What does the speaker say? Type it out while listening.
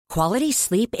Quality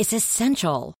sleep is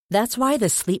essential. That's why the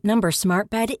Sleep Number Smart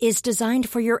Bed is designed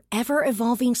for your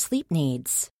ever-evolving sleep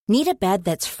needs. Need a bed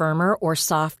that's firmer or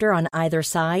softer on either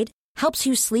side? Helps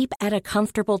you sleep at a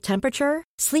comfortable temperature?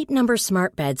 Sleep Number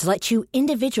Smart Beds let you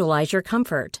individualize your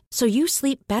comfort, so you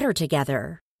sleep better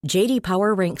together. J.D.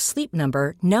 Power ranks Sleep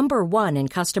Number number 1 in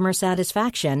customer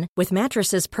satisfaction with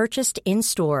mattresses purchased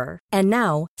in-store. And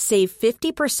now, save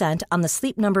 50% on the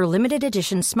Sleep Number Limited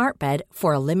Edition Smart Bed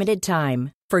for a limited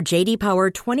time. For J.D. Power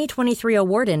 2023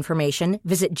 award information,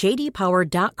 visit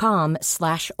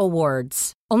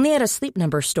jdpower.com/awards. Only at a Sleep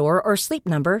Number store or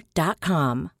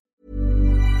sleepnumber.com.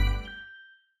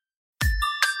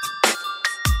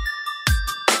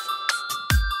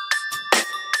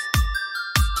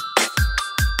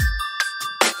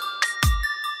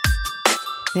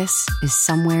 This is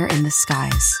Somewhere in the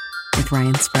Skies with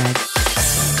Ryan Sprague.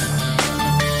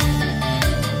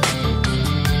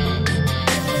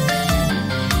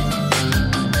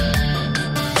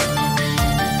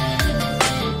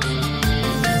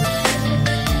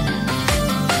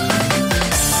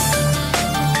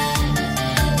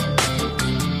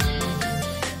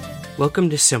 Welcome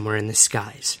to Somewhere in the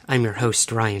Skies. I'm your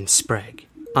host, Ryan Sprague.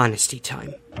 Honesty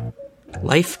time.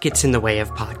 Life gets in the way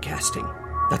of podcasting.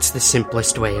 That's the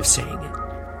simplest way of saying it.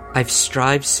 I've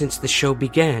strived since the show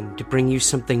began to bring you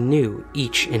something new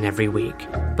each and every week,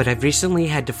 but I've recently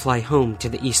had to fly home to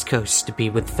the East Coast to be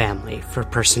with family for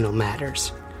personal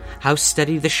matters. How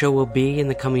steady the show will be in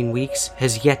the coming weeks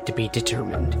has yet to be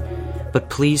determined,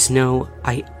 but please know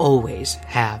I always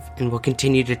have and will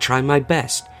continue to try my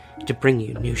best to bring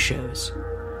you new shows.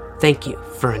 Thank you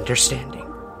for understanding.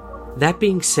 That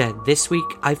being said, this week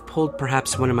I've pulled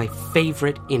perhaps one of my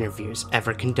favorite interviews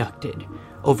ever conducted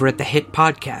over at the hit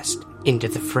podcast, Into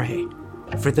the Fray.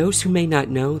 For those who may not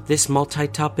know, this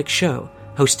multi-topic show,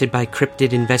 hosted by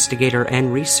cryptid investigator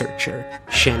and researcher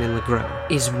Shannon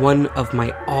LeGros, is one of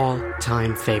my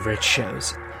all-time favorite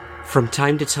shows. From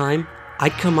time to time,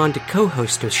 I'd come on to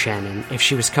co-host with Shannon if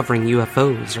she was covering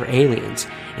UFOs or aliens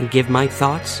and give my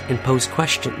thoughts and pose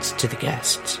questions to the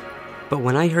guests. But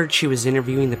when I heard she was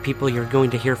interviewing the people you're going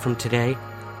to hear from today,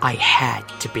 I had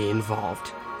to be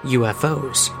involved,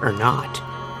 UFOs or not.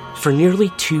 For nearly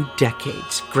 2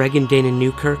 decades, Greg and Dana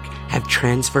Newkirk have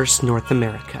transversed North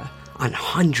America on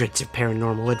hundreds of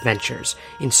paranormal adventures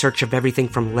in search of everything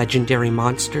from legendary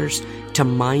monsters to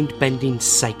mind-bending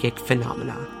psychic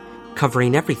phenomena,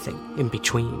 covering everything in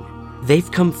between.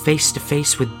 They've come face to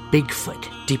face with Bigfoot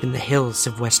deep in the hills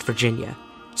of West Virginia,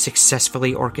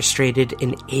 successfully orchestrated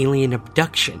an alien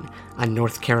abduction on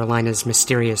North Carolina's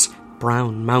mysterious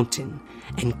Brown Mountain,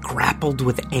 and grappled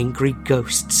with angry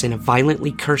ghosts in a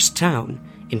violently cursed town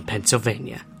in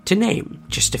Pennsylvania, to name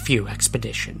just a few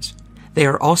expeditions. They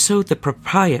are also the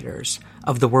proprietors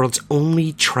of the world's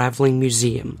only traveling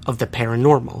museum of the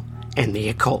paranormal and the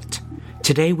occult.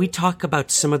 Today we talk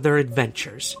about some of their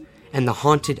adventures and the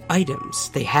haunted items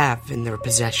they have in their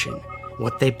possession,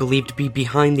 what they believe to be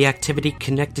behind the activity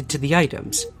connected to the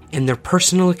items, and their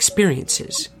personal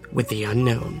experiences with the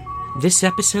unknown. This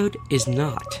episode is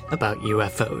not about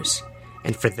UFOs,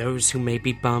 and for those who may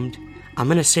be bummed, I'm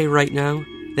going to say right now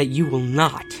that you will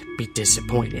not be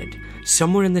disappointed.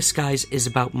 Somewhere in the Skies is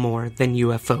about more than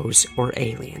UFOs or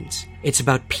aliens. It's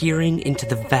about peering into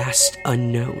the vast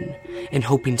unknown and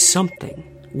hoping something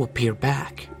will peer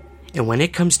back. And when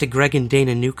it comes to Greg and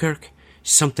Dana Newkirk,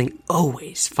 something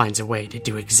always finds a way to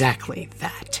do exactly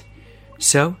that.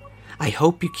 So, I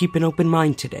hope you keep an open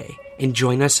mind today and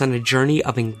join us on a journey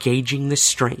of engaging the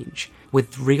strange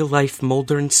with real-life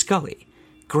Mulder and Scully,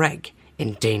 Greg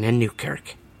and Dana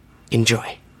Newkirk.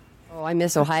 Enjoy. Oh, I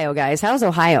miss Ohio, guys. How's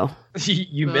Ohio?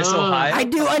 You miss Ohio? I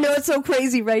do. I know it's so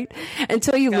crazy, right?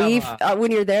 Until you leave.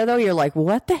 When you're there, though, you're like,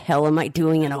 what the hell am I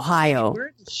doing in Ohio? We're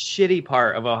in the shitty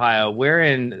part of Ohio. We're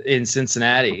in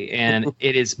Cincinnati, and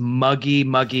it is muggy.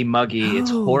 It's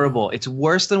horrible. It's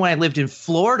worse than when I lived in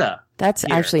Florida. That's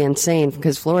actually insane,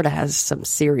 because Florida has some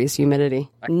serious humidity.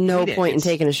 No point in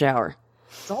taking a shower.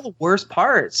 It's all the worst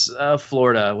parts of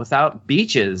Florida without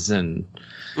beaches and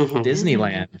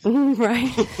Disneyland. Right.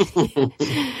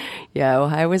 Yeah,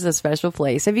 Ohio is a special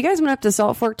place. Have you guys went up to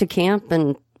Salt Fork to camp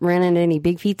and ran into any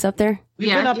big feats up there? We've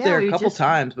been up there a couple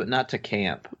times, but not to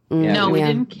camp. No, we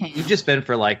didn't camp. We've just been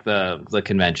for like the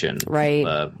convention. Right.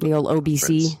 The old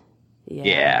OBC.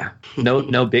 Yeah.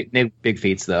 No big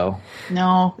feats though.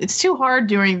 No, it's too hard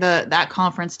during that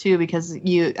conference too, because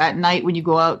you at night when you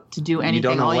go out to do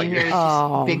anything, all you hear is just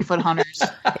Bigfoot hunters.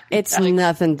 It's like,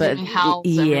 nothing but howls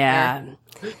everywhere.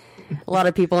 A lot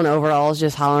of people in overalls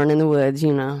just hollering in the woods,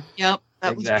 you know. Yep.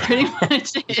 That was pretty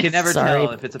much it. You can never tell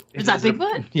if it's a. Is that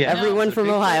Bigfoot? Yeah. Everyone from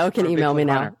Ohio can email me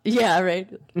now. Hunter. Yeah, right.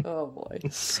 Oh boy,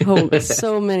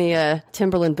 so many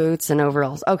Timberland boots and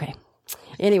overalls. Okay.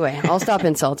 Anyway, I'll stop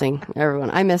insulting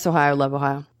everyone. I miss Ohio. Love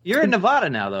Ohio. You're in Nevada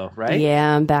now, though, right?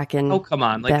 Yeah, I'm back in. Oh, come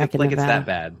on! Like it's that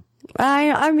bad.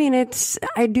 I mean,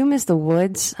 I do miss the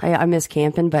woods. I miss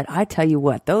camping, but I tell you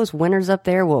what, those winters up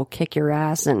there will kick your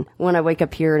ass. And when I wake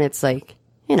up here and it's like,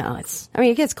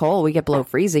 it gets cold. We get below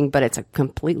freezing, but it's a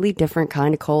completely different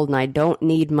kind of cold. And I don't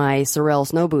need my Sorel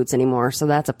snow boots anymore. So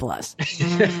that's a plus.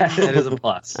 That is a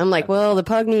plus. I'm like, well, the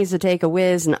pug needs to take a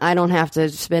whiz and I don't have to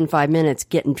spend 5 minutes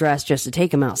getting dressed just to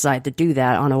take him outside to do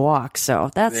that on a walk.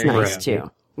 So that's nice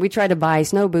too. We tried to buy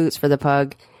snow boots for the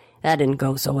pug. That didn't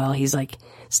go so well. He's like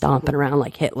stomping around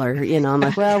like Hitler. I'm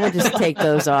like, well, we'll just take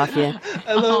those off you.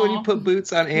 I love when you put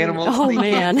boots on animals. Oh,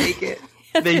 man. Can't take it.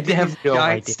 They have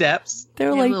giant steps.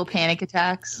 They're like little panic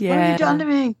attacks. Yeah. What have you done to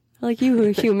me? Like, you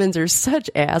humans are such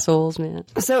assholes, man.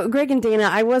 So, Greg and Dana,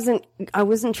 I wasn't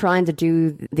trying to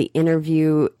do the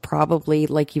interview probably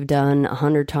like you've done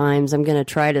 100 times. I'm going to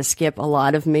try to skip a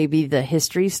lot of maybe the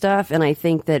history stuff. And I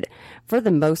think that for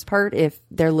the most part, if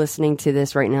they're listening to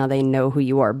this right now, they know who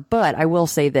you are. But I will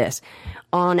say this.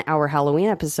 On our Halloween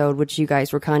episode, which you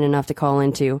guys were kind enough to call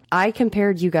into, I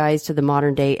compared you guys to the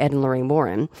modern day Ed and Lorraine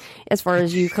Warren, as far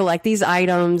as you collect these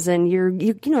items and your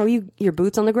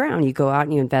boots on the ground. You go out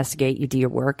and you investigate, you do your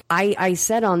work. I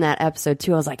said on that episode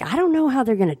too, I was like, I don't know how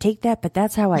they're going to take that, but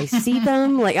that's how I see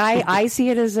them. Like I see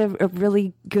it as a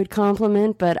really good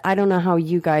compliment, but I don't know how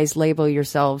you guys label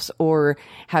yourselves or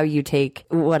how you take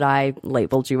what I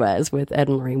labeled you as with Ed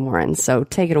and Lorraine Warren. So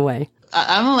take it away.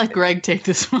 I'm gonna let Greg take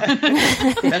this one.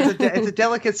 It's a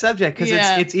delicate subject because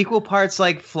it's equal parts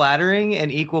like flattering and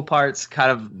equal parts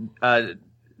kind of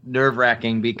nerve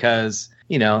wracking because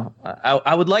I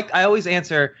always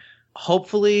answer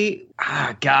hopefully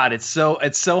God it's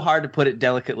so hard to put it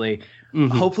delicately. Mm-hmm.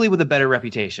 Hopefully with a better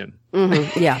reputation.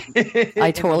 Mm-hmm. Yeah,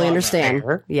 I totally understand.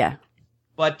 Yeah.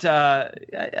 But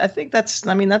I think that's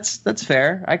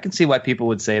fair. I can see why people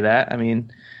would say that. I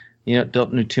mean,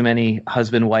 don't know too many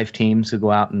husband-wife teams who go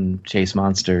out and chase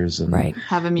monsters and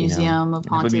have a museum of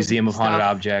haunted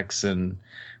objects, and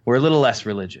we're a little less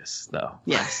religious, though.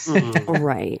 Yes,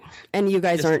 right. And you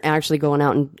guys aren't actually going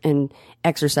out and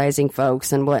exercising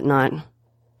folks and whatnot.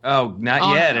 Oh,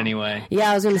 not yet, anyway.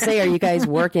 Yeah, I was going to say, are you guys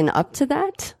working up to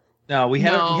that? No, we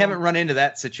haven't run into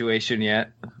that situation yet.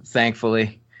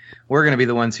 Thankfully, we're going to be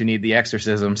the ones who need the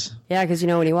exorcisms. Yeah, because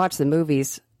when you watch the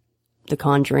movies. The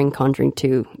Conjuring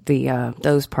 2,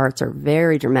 those parts are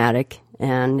very dramatic.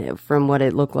 And from what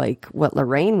it looked like, what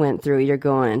Lorraine went through, you're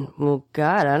going, well,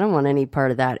 God, I don't want any part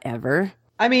of that ever.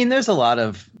 I mean, there's a lot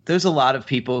of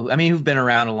people, who've been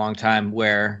around a long time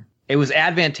where it was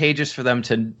advantageous for them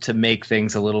to make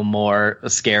things a little more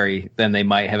scary than they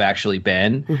might have actually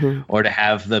been, or to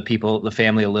have the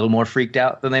family a little more freaked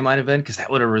out than they might have been, because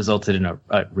that would have resulted in a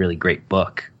really great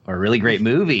book. Or a really great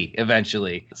movie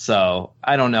eventually. So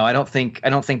I don't know. I don't think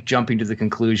jumping to the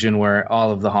conclusion where all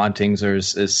of the hauntings are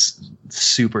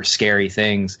super scary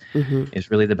things is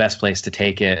really the best place to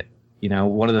take it.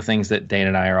 One of the things that Dana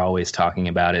and I are always talking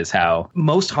about is how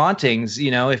most hauntings,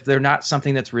 if they're not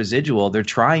something that's residual, they're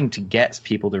trying to get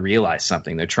people to realize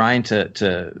something. They're trying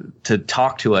to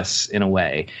talk to us in a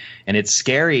way. And it's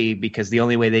scary because the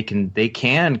only way they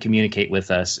can communicate with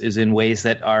us is in ways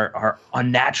that are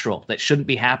unnatural, that shouldn't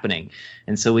be happening.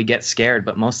 And so we get scared.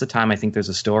 But most of the time, I think there's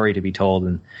a story to be told.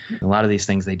 And a lot of these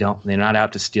things, they're not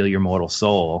out to steal your mortal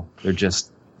soul. They're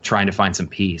just trying to find some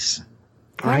peace.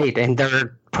 Right. And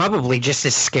they're probably just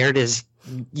as scared as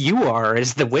you are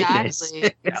as the witness.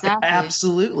 Exactly.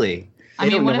 Absolutely. They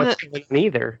don't know what's going on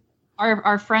either.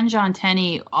 Our friend John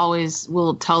Tenney always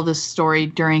will tell this story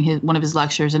during one of his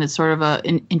lectures, and it's sort of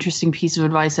an interesting piece of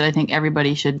advice that I think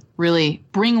everybody should really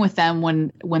bring with them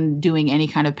when doing any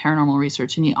kind of paranormal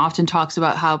research. And he often talks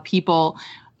about how people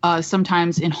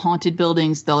sometimes in haunted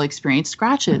buildings, they'll experience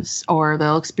scratches, or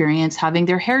they'll experience having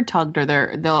their hair tugged,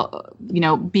 or they'll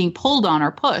being pulled on or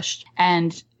pushed.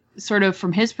 And sort of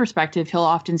from his perspective, he'll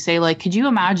often say, like, could you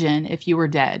imagine if you were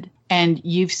dead and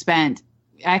you've spent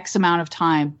X amount of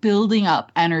time building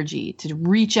up energy to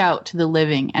reach out to the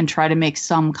living and try to make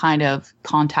some kind of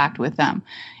contact with them.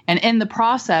 And in the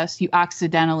process, you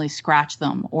accidentally scratch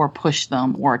them or push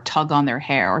them or tug on their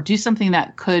hair or do something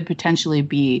that could potentially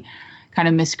be kind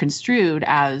of misconstrued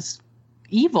as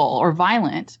evil or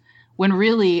violent. when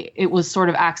really it was sort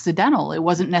of accidental. It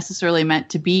wasn't necessarily meant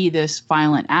to be this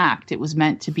violent act. It was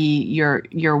meant to be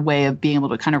your way of being able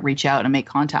to kind of reach out and make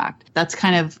contact. That's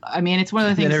kind of, I mean, it's one of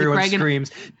the things that Greg everyone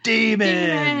screams,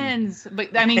 demons!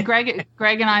 But I mean, Greg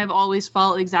and I have always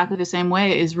felt exactly the same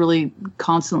way. It has really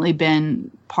constantly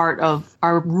been part of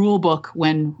our rule book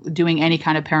when doing any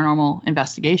kind of paranormal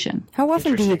investigation. How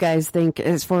often do you guys think,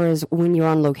 as far as when you're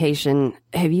on location,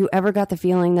 have you ever got the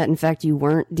feeling that in fact you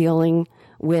weren't dealing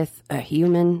with a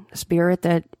human spirit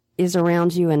that is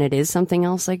around you and it is something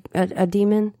else, like a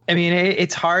demon? I mean,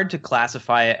 it's hard to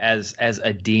classify it as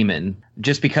a demon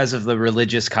just because of the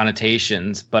religious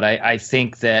connotations. But I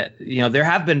think that, there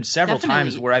have been several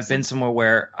times where I've been somewhere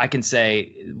where I can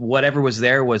say whatever was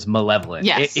there was malevolent.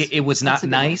 Yes. It was not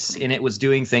nice, and it was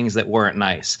doing things that weren't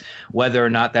nice. Whether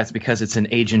or not that's because it's an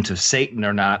agent of Satan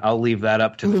or not, I'll leave that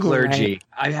up to the clergy. Right.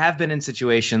 I have been in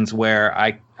situations where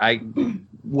I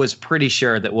was pretty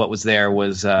sure that what was there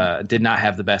was did not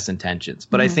have the best intentions.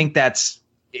 But I think that's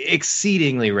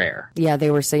exceedingly rare. Yeah, they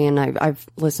were saying, I've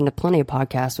listened to plenty of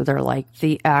podcasts where they're like,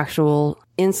 the actual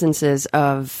instances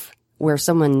of where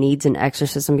someone needs an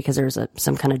exorcism because there's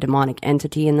some kind of demonic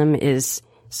entity in them is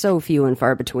so few and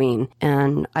far between.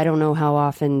 And I don't know how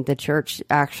often the church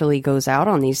actually goes out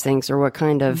on these things, or what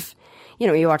kind of,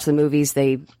 you watch the movies,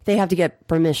 they have to get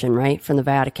permission, right, from the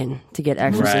Vatican to get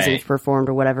exorcisms performed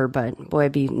or whatever. But boy,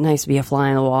 it'd be nice to be a fly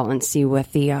on the wall and see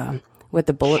what the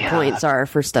bullet points are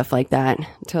for stuff like that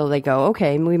until they go,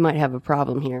 okay, we might have a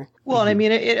problem here. Well, and I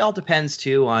mean, it all depends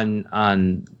too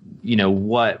on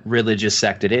what religious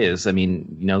sect it is. I mean,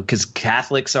 because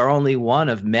Catholics are only one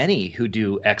of many who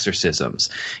do exorcisms.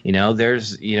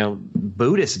 There's,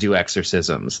 Buddhists do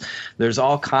exorcisms. There's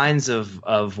all kinds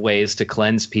of ways to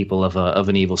cleanse people of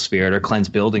an evil spirit, or cleanse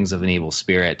buildings of an evil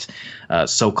spirit,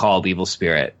 so-called evil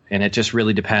spirit. And it just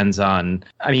really depends on,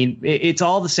 I mean, it's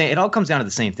all the same. It all comes down to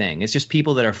the same thing. It's just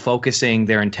people that are focusing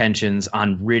their intentions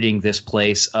on ridding this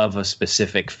place of a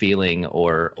specific feeling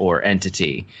or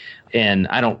entity. And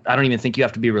I don't even think you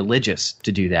have to be religious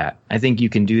to do that. I think you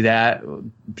can do that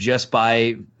just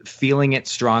by feeling it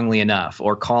strongly enough,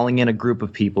 or calling in a group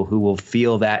of people who will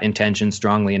feel that intention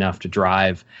strongly enough to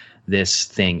drive this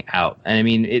thing out. And I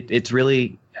mean, it's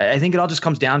really, I think it all just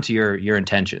comes down to your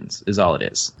intentions is all it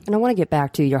is. And I want to get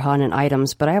back to your haunted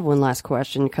items, but I have one last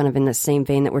question kind of in the same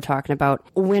vein that we're talking about.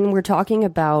 When we're talking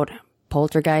about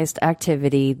poltergeist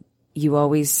activity, you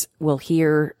always will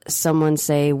hear someone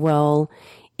say, well,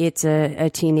 it's a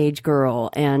teenage girl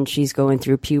and she's going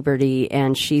through puberty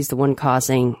and she's the one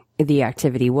causing the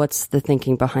activity. What's the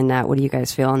thinking behind that? What do you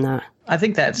guys feel on that? I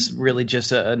think that's really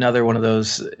just another one of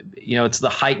those, it's the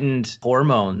heightened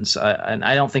hormones. And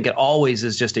I don't think it always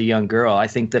is just a young girl. I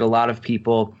think that a lot of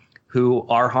people who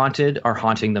are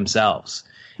haunting themselves.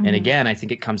 Mm-hmm. And again, I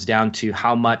think it comes down to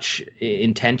how much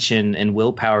intention and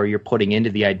willpower you're putting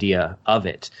into the idea of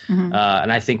it. Mm-hmm.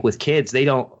 And I think with kids, they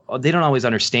don't always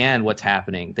understand what's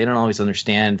happening. They don't always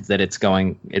understand that it's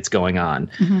going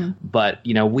on. Mm-hmm. But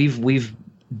we've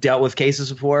dealt with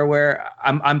cases before where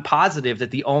I'm positive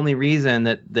that the only reason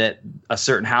that a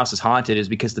certain house is haunted is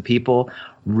because the people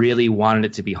really wanted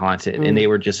it to be haunted, and they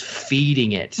were just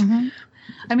feeding it. Mm-hmm.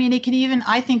 I mean,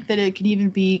 I think that it can even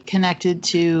be connected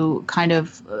to kind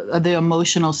of the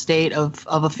emotional state of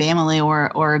a family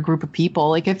or a group of people.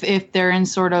 Like if they're in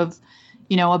sort of,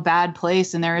 a bad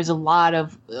place and there is a lot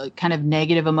of kind of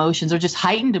negative emotions or just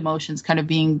heightened emotions kind of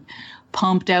being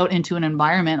pumped out into an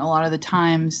environment, a lot of the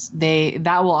times that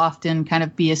will often kind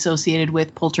of be associated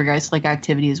with poltergeist-like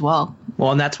activity as well.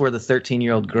 Well, and that's where the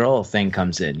 13-year-old girl thing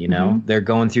comes in, Mm-hmm. They're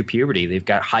going through puberty. They've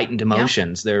got heightened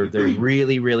emotions. Yeah. They're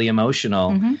really, really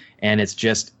emotional, mm-hmm. and it's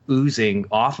just oozing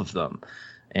off of them.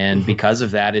 And mm-hmm. because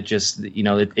of that, it just,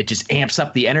 it just amps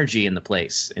up the energy in the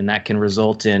place. And that can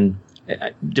result in,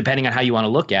 depending on how you want to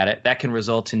look at it, that can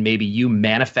result in maybe you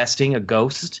manifesting a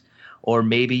ghost, or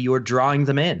maybe you're drawing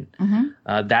them in.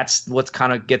 Mm-hmm. That's what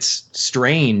kind of gets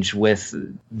strange with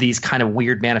these kind of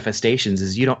weird manifestations,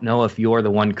 is you don't know if you're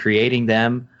the one creating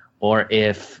them or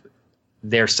if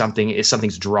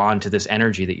something's drawn to this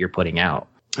energy that you're putting out.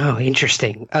 Oh,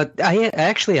 interesting. I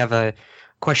actually have a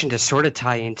question to sort of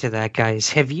tie into that, guys.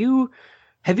 Have you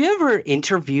ever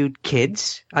interviewed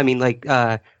kids? I mean, like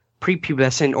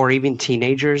prepubescent or even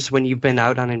teenagers when you've been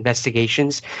out on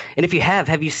investigations? And if you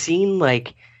have you seen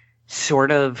like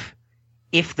sort of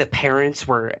if the parents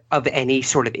were of any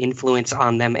sort of influence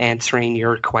on them answering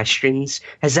your questions?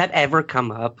 Has that ever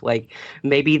come up? Like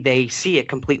maybe they see it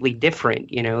completely different,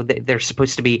 they're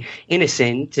supposed to be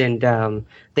innocent, and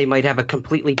they might have a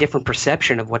completely different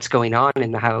perception of what's going on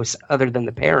in the house other than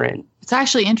the parent. It's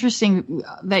actually interesting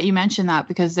that you mentioned that,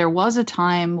 because there was a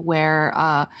time where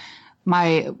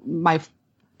my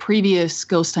previous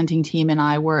ghost hunting team and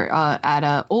I were at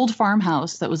an old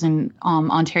farmhouse that was in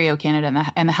Ontario,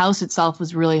 Canada, and the house itself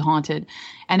was really haunted.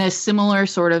 And a similar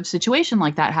sort of situation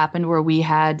like that happened where we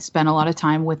had spent a lot of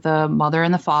time with the mother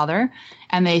and the father,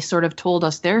 and they sort of told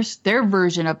us their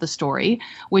version of the story,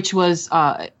 which was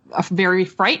very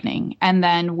frightening. And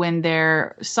then when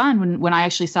their son, when I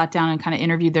actually sat down and kind of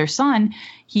interviewed their son,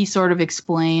 he sort of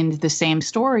explained the same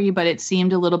story, but it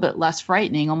seemed a little bit less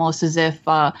frightening, almost as if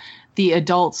the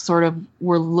adults sort of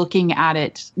were looking at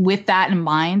it with that in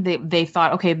mind. They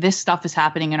thought, okay, this stuff is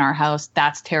happening in our house.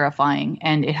 That's terrifying.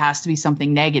 And it has to be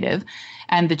something negative.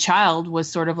 And the child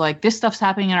was sort of like, this stuff's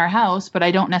happening in our house, but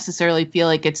I don't necessarily feel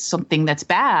like it's something that's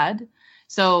bad.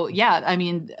 So, yeah, I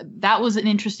mean, that was an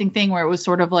interesting thing where it was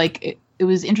sort of like, it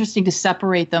was interesting to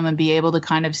separate them and be able to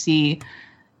kind of see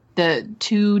the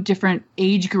two different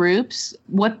age groups,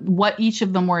 what each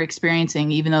of them were experiencing,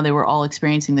 even though they were all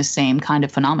experiencing the same kind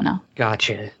of phenomena.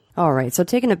 Gotcha. All right, so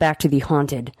taking it back to the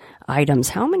haunted items,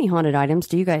 how many haunted items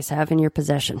do you guys have in your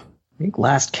possession? I think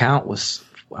last count was,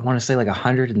 I want to say like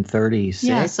 136.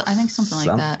 Yeah, so I think something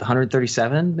like that.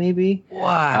 137 maybe.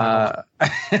 Wow.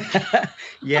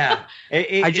 Yeah.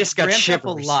 I just got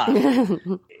shivers. A lot.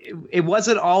 It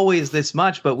wasn't always this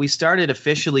much, but we started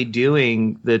officially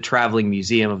doing the Traveling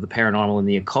Museum of the Paranormal and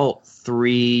the Occult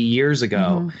 3 years ago.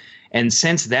 Mm-hmm. And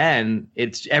since then,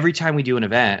 it's every time we do an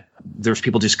event, there's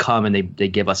people just come and they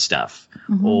give us stuff.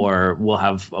 Mm-hmm. Or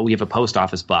we have a post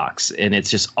office box, and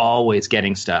it's just always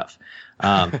getting stuff.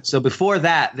 So before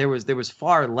that, there was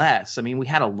far less. I mean, we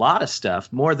had a lot of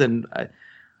stuff, more than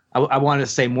I want to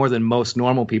say more than most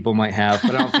normal people might have,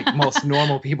 but I don't think most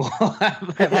normal people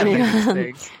have these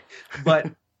things.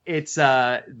 But it's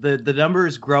the number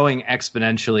is growing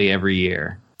exponentially every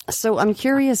year. So I'm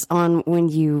curious on when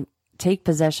you take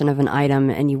possession of an item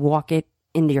and you walk it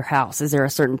into your house. Is there a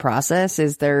certain process?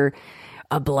 Is there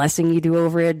a blessing you do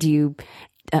over it? Do you,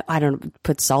 I don't know,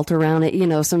 put salt around it? You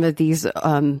know, some of these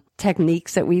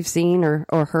techniques that we've seen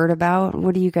or heard about.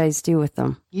 What do you guys do with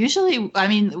them? Usually, I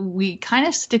mean, we kind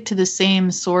of stick to the same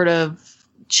sort of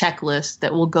checklist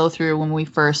that we'll go through when we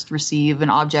first receive an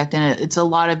object, and it's a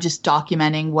lot of just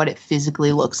documenting what it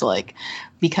physically looks like,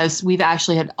 because we've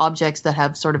actually had objects that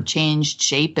have sort of changed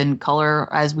shape and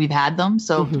color as we've had them.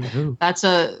 So that's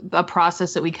a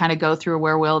process that we kind of go through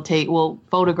where we'll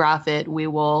photograph it, we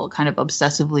will kind of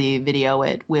obsessively video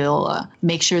it, we'll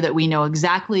make sure that we know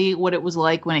exactly what it was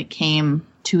like when it came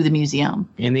to the museum.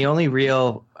 And the only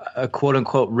real quote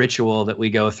unquote ritual that we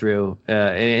go through,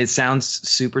 it sounds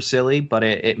super silly, but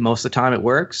it most of the time it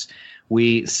works.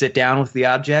 We sit down with the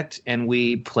object and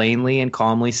we plainly and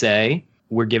calmly say,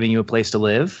 we're giving you a place to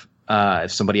live.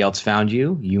 If somebody else found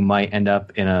you, you might end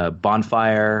up in a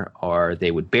bonfire, or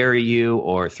they would bury you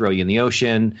or throw you in the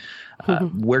ocean.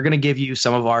 We're going to give you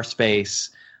some of our space.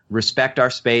 Respect our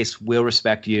space, we'll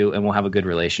respect you, and we'll have a good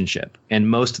relationship. And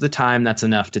most of the time, that's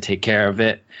enough to take care of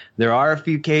it. There are a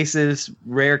few cases,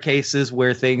 rare cases,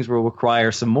 where things will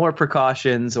require some more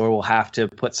precautions, or we'll have to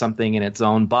put something in its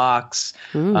own box.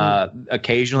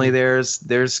 Occasionally,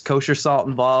 there's kosher salt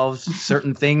involved.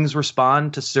 Certain things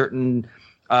respond to certain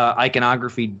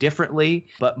iconography differently,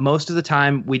 but most of the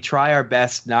time, we try our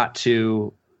best not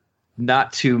to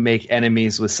make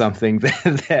enemies with something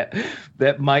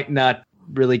that might not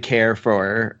really care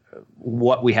for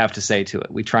what we have to say to it.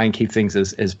 We try and keep things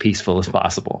as peaceful as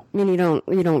possible. And you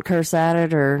don't curse at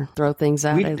it or throw things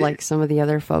at it like some of the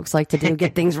other folks like to do,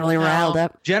 get things really riled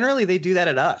up. Generally, they do that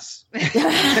at us. That's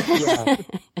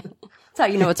how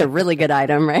you know it's a really good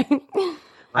item, right?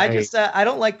 I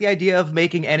don't like the idea of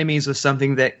making enemies with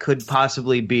something that could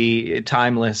possibly be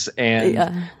timeless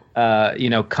and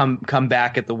come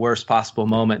back at the worst possible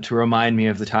moment to remind me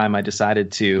of the time I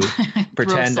decided to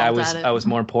pretend I was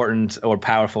more important or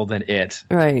powerful than it.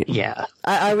 Right. Yeah.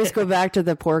 I always go back to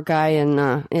the poor guy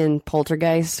in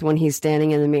Poltergeist when he's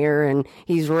standing in the mirror and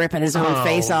he's ripping his own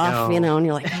face off, and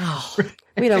you're like, oh,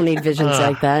 we don't need visions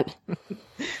like that.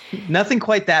 Nothing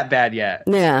quite that bad yet.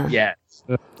 Yeah. Yeah.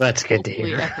 That's good to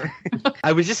hear.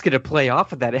 I was just going to play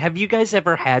off of that. Have you guys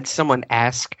ever had someone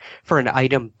ask for an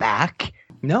item back?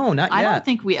 No, not yet. I don't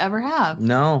think we ever have.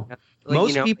 No.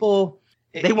 Most people...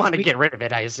 They want to get rid of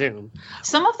it, I assume.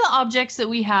 Some of the objects that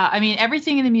we have, I mean,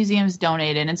 everything in the museum is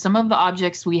donated, and some of the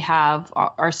objects we have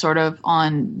are sort of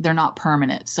they're not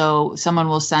permanent. So someone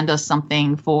will send us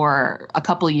something for a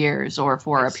couple of years or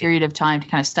for a period of time to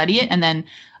kind of study it, and then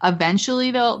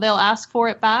eventually they'll ask for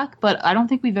it back. But I don't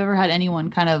think we've ever had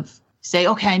anyone kind of say,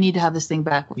 okay, I need to have this thing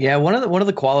back. Yeah, one of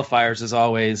the qualifiers is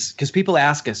always, because people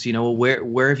ask us,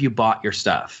 where have you bought your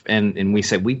stuff? And we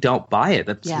say we don't buy it.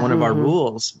 That's one of our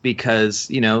rules, because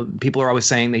people are always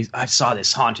saying I saw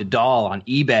this haunted doll on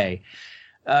eBay.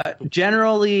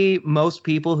 Generally, most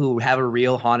people who have a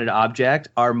real haunted object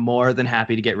are more than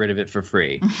happy to get rid of it for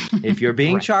free. If you're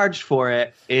being charged for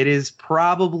it, it is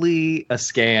probably a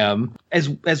scam,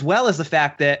 as well as the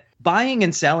fact that buying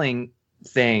and selling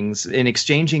things and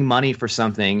exchanging money for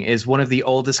something is one of the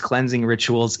oldest cleansing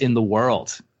rituals in the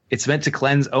world. It's meant to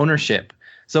cleanse ownership.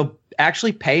 So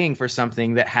actually paying for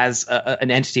something that has an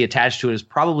entity attached to it is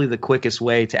probably the quickest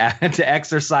way to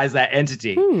exercise that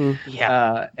entity.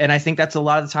 And I think that's a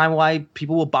lot of the time why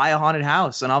people will buy a haunted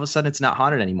house and all of a sudden it's not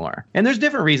haunted anymore. And there's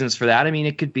different reasons for that. I mean,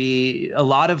 it could be a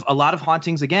lot of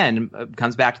hauntings, again,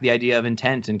 comes back to the idea of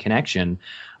intent and connection.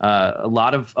 A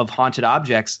lot of haunted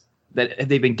objects that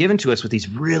they've been given to us with these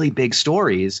really big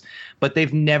stories, but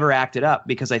they've never acted up,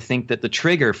 because I think that the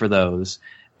trigger for those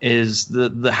is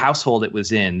the household it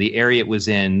was in, the area it was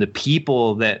in, the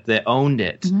people that owned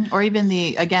it. Mm-hmm. Or even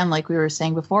again, like we were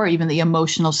saying before, even the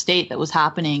emotional state that was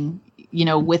happening,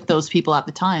 with those people at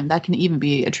the time. That can even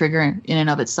be a trigger in and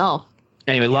of itself.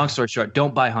 Anyway, long story short,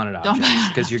 don't buy haunted objects,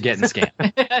 because you're getting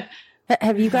scammed.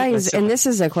 Have you guys, and this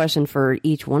is a question for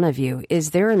each one of you,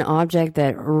 is there an object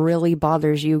that really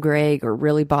bothers you, Greg, or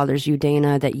really bothers you,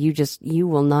 Dana, that you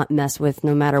will not mess with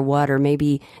no matter what? Or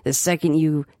maybe the second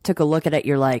you took a look at it,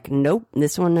 you're like, nope,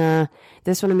 this one and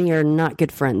me are not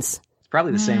good friends. It's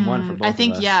probably the same one for both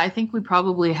of us. I think we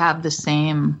probably have the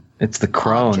same. It's the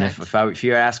crone. If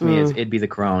you ask me, it'd be the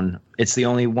crone. It's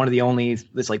one of the only.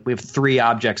 It's like we have 3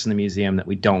 objects in the museum that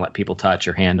we don't let people touch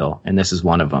or handle, and this is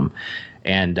one of them.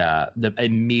 And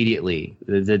immediately,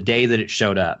 the day that it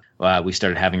showed up, we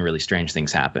started having really strange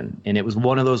things happen. And it was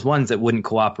one of those ones that wouldn't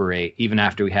cooperate even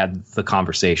after we had the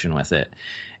conversation with it.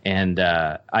 And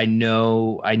I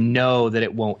know that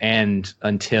it won't end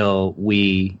until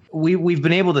we've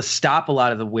been able to stop a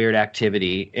lot of the weird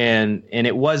activity. And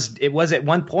it was at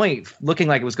one point looking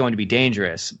like it was going to be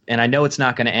dangerous. And I know it's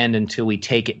not going to end until we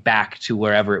take it back to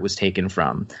wherever it was taken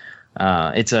from.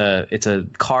 It's a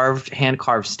hand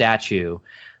carved statue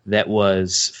that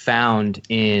was found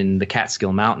in the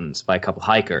Catskill Mountains by a couple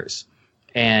hikers,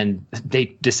 and they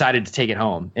decided to take it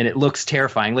home. And it looks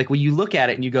terrifying. Like when you look at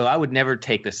it and you go, I would never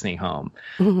take this thing home.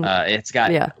 It's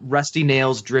got rusty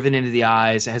nails driven into the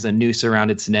eyes. It has a noose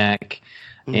around its neck.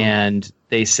 And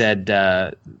they said,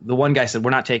 the one guy said,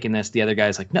 we're not taking this. The other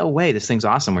guy's like, no way, this thing's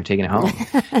awesome. We're taking it home.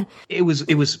 It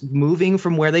was moving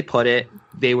from where they put it.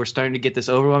 They were starting to get this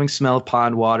overwhelming smell of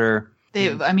pond water.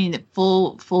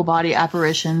 Full body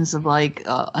apparitions of like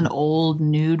an old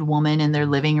nude woman in their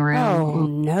living room. Oh,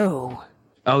 no.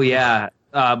 Oh, yeah.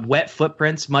 Wet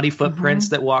footprints, muddy footprints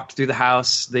that walked through the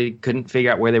house. They couldn't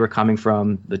figure out where they were coming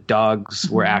from. The dogs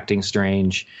were acting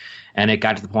strange. And it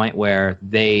got to the point where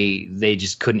they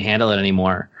just couldn't handle it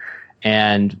anymore.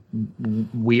 And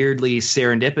weirdly,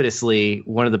 serendipitously,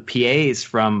 one of the PAs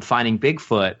from Finding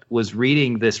Bigfoot was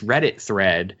reading this Reddit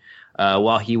thread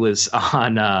while he was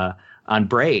on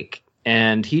break.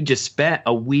 And he just spent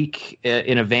a week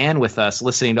in a van with us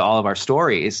listening to all of our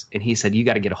stories. And he said, you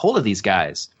got to get a hold of these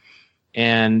guys.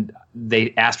 And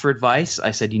they asked for advice.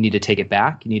 I said, you need to take it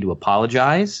back. You need to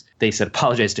apologize. They said,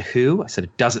 apologize to who? I said,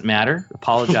 it doesn't matter.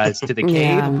 Apologize to the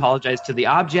cave, apologize to the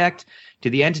object, to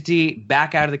the entity,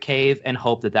 back out of the cave, and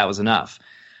hope that was enough.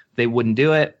 They wouldn't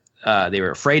do it. They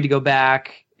were afraid to go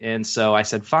back. And so I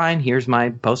said, fine, here's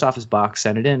my post office box,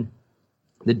 send it in.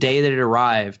 The day that it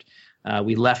arrived,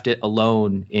 we left it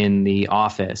alone in the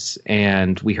office,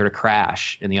 and we heard a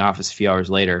crash in the office a few hours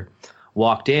later.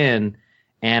 Walked in,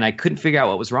 and I couldn't figure out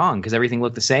what was wrong because everything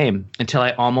looked the same until I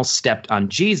almost stepped on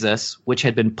Jesus, which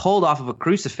had been pulled off of a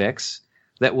crucifix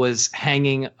that was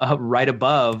hanging right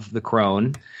above the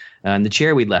crone and the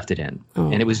chair we'd left it in.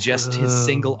 And it was just his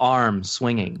single arm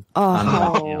swinging.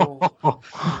 And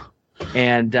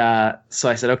so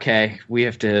I said, okay, we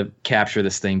have to capture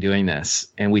this thing doing this.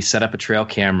 And we set up a trail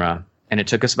camera. And it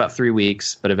took us about 3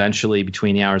 weeks. But eventually,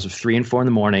 between the hours of 3 and 4 in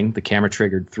the morning, the camera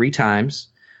triggered 3 times.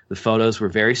 The photos were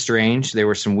very strange. There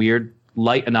were some weird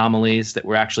light anomalies that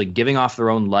were actually giving off their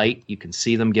own light. You can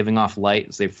see them giving off light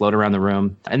as they float around the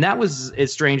room. And that was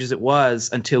as strange as it was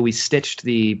until we stitched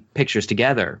the pictures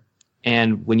together.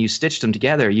 And when you stitched them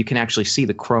together, you can actually see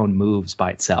the crone moves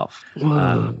by itself.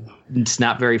 It's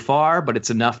not very far, but it's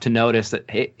enough to notice that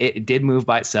it did move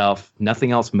by itself.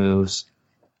 Nothing else moves.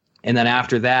 And then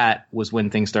after that was when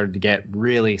things started to get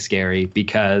really scary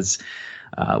because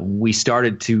we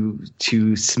started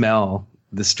to smell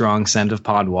the strong scent of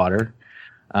pond water.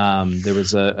 There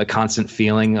was a constant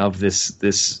feeling of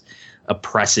this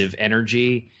oppressive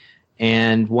energy.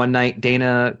 And one night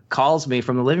Dana calls me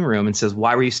from the living room and says,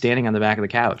 "Why were you standing on the back of the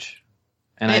couch?"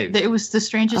 And it was the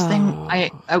strangest thing.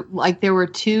 I like, there were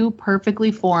two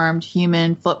perfectly formed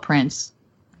human footprints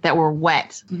that were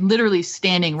wet, literally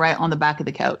standing right on the back of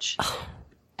the couch.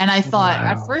 And I thought,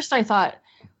 at first I thought,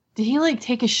 did he like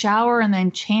take a shower and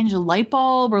then change a light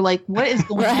bulb, or like what is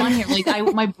going on here?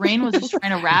 Like my brain was just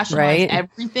trying to rationalize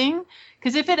everything.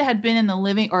 Because if it had been in the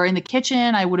living or in the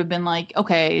kitchen, I would have been like,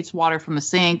 okay, it's water from the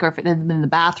sink, or if it had been in the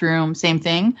bathroom, same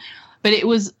thing. But it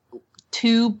was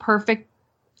two perfect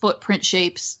footprint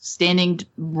shapes standing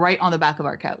right on the back of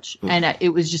our couch. And it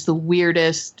was just the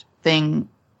weirdest thing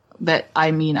that,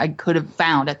 I could have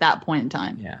found at that point in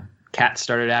time. Yeah. Cat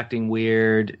started acting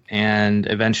weird, and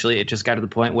eventually it just got to the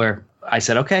point where I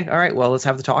said, okay, all right, well, let's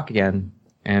have the talk again.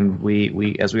 And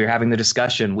we as we were having the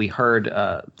discussion, we heard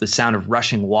the sound of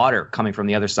rushing water coming from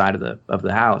the other side of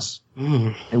the house.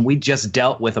 And we just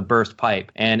dealt with a burst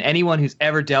pipe. And anyone who's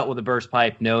ever dealt with a burst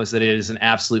pipe knows that it is an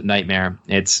absolute nightmare.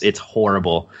 It's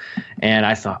horrible. And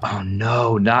I thought, oh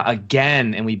no, not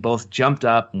again. And we both jumped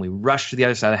up and we rushed to the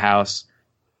other side of the house,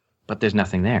 but there's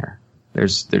nothing there.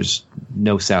 There's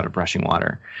no sound of rushing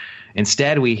water.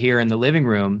 Instead, we hear in the living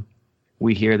room,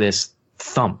 we hear this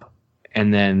thump.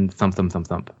 And then thump, thump, thump,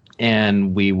 thump.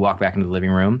 And we walk back into the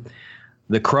living room.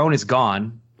 The crone is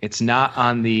gone. It's not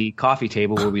on the coffee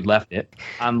table where we left it.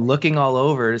 I'm looking all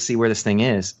over to see where this thing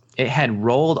is. It had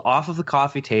rolled off of the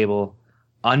coffee table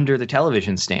under the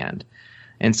television stand.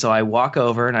 And so I walk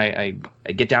over and I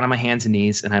get down on my hands and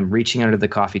knees, and I'm reaching under the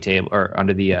coffee table or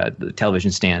under the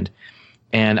television stand.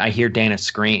 And I hear Dana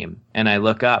scream, and I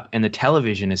look up, and the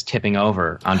television is tipping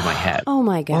over onto my head. Oh,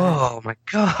 my God. Oh, my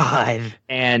God.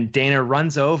 And Dana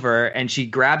runs over, and she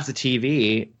grabs the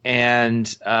TV,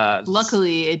 and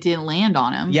luckily it didn't land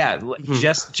on him. Yeah,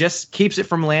 just keeps it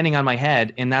from landing on my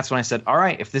head. And that's when I said, all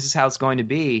right, if this is how it's going to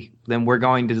be, then we're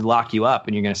going to lock you up,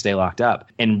 and you're going to stay locked up.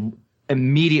 And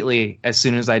immediately, as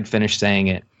soon as I'd finished saying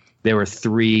it, there were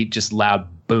 3 just loud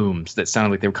booms that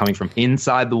sounded like they were coming from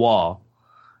inside the wall.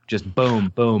 Just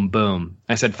boom, boom, boom.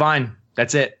 I said, fine,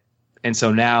 that's it. And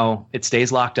so now it stays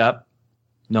locked up.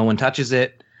 No one touches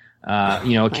it.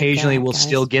 Occasionally we'll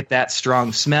still get that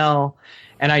strong smell.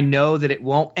 And I know that it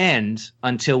won't end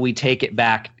until we take it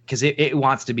back, because it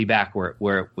wants to be back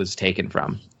where it was taken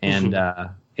from. And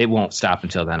it won't stop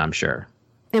until then, I'm sure.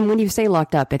 And when you say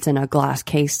locked up, it's in a glass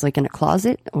case, like in a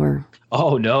closet, or?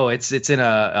 Oh, no, it's in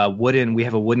a wooden, we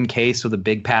have a wooden case with a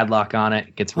big padlock on it.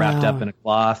 It gets wrapped up in a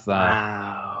cloth.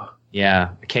 Wow. Yeah,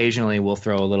 occasionally we'll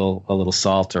throw a little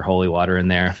salt or holy water in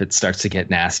there if it starts to get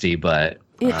nasty, but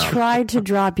it tried to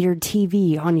drop your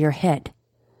TV on your head.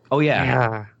 Oh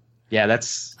yeah. Yeah,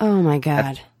 that's oh my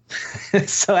God.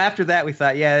 So after that we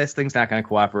thought, yeah, this thing's not going to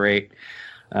cooperate.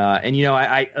 And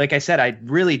I like I said, I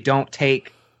really don't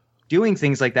take doing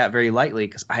things like that very lightly,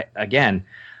 because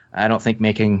I don't think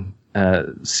making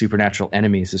supernatural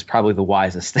enemies is probably the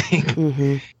wisest thing.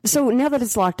 Mm-hmm. So now that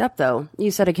it's locked up, though,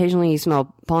 you said occasionally you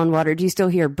smell pond water. Do you still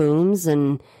hear booms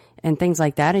and things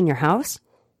like that in your house?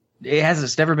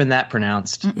 It's never been that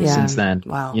pronounced since then.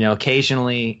 Wow.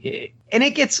 Occasionally, and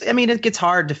it gets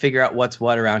hard to figure out what's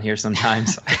what around here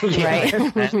sometimes. Right.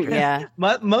 Yeah.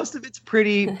 Most of it's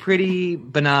pretty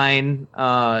benign.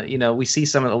 We see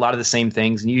a lot of the same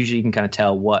things, and usually you can kind of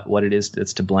tell what it is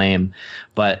that's to blame.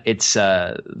 But it's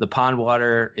the pond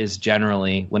water is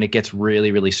generally, when it gets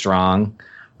really, really strong,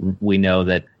 we know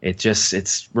that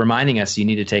it's reminding us, you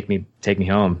need to take me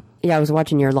home. Yeah, I was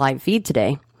watching your live feed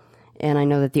today. And I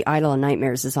know that the Idol of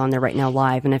Nightmares is on there right now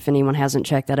live. And if anyone hasn't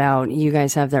checked that out, you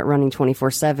guys have that running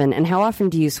 24/7. And how often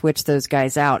do you switch those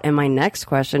guys out? And my next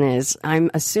question is, I'm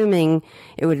assuming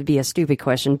it would be a stupid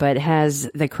question, but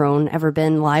has the crone ever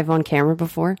been live on camera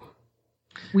before?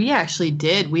 We actually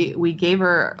did. We gave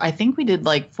her, I think we did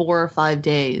like 4 or 5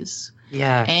 days.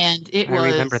 Yeah. And I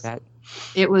remember that.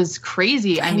 It was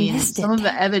crazy. I mean, some of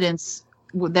the evidence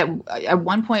that at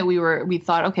one point we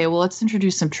thought, okay, well, let's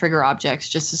introduce some trigger objects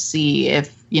just to see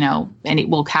if, and it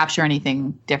will capture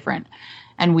anything different.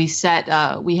 And we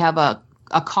have a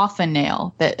coffin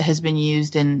nail that has been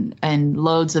used in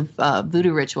loads of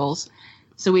voodoo rituals.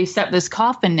 So we set this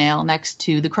coffin nail next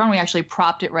to the crone. We actually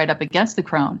propped it right up against the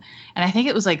crone. And I think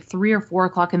it was like 3 or 4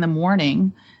 o'clock in the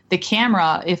morning. The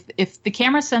camera, if the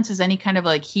camera senses any kind of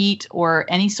like heat or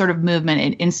any sort of movement,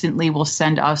 it instantly will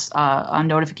send us a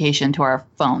notification to our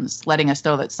phones, letting us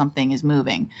know that something is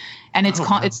moving. And it's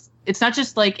not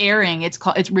just like airing;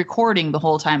 it's recording the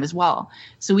whole time as well.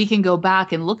 So we can go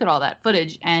back and look at all that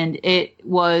footage, and it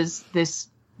was this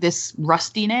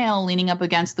rusty nail leaning up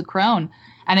against the crone,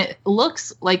 and it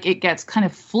looks like it gets kind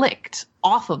of flicked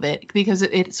off of it because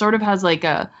it sort of has like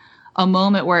a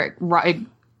moment where it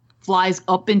flies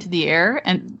up into the air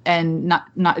and not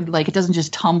like it doesn't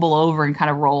just tumble over and kind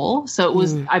of roll. So it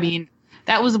was, I mean,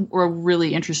 that was a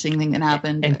really interesting thing that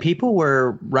happened. And people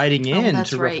were writing in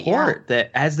to report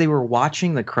that as they were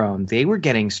watching the crone, they were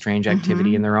getting strange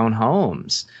activity in their own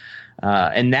homes.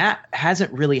 And that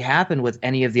hasn't really happened with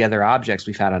any of the other objects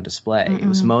we've had on display. It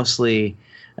was mostly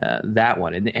that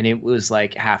one. And it was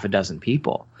like half a dozen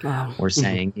people were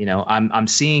saying, you know, I'm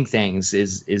seeing things.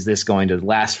 Is this going to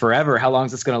last forever? How long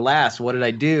is this going to last? What did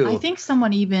I do? I think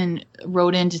someone even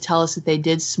wrote in to tell us that they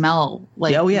did smell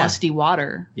like musty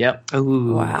water. Yep.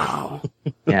 Ooh. Wow.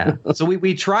 Yeah. So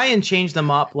we try and change them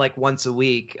up like once a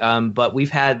week. But we've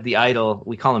had the idol.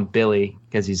 We call him Billy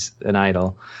because he's an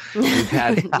idol. We've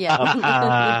had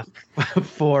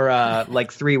for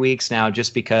like 3 weeks now,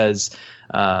 just because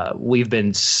we've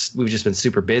just been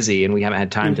super busy and we haven't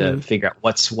had time to figure out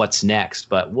what's next.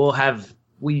 But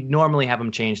we normally have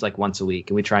them changed like once a week,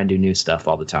 and we try and do new stuff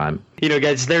all the time. You know,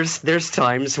 guys, there's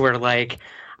times where like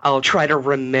I'll try to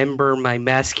remember my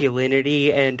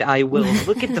masculinity, and I will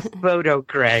look at the photo,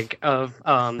 Greg, of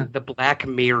the Black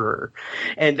Mirror,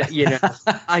 and you know,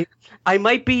 I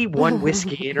might be one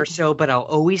whiskey in or so, but I'll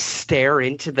always stare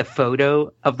into the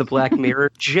photo of the Black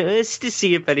Mirror just to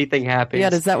see if anything happens. Yeah,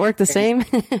 does that work the same?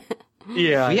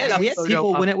 Yeah, we had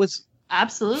people when it was.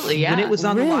 Absolutely, yeah. When it was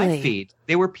on the live feed,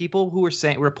 there were people who were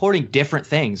reporting different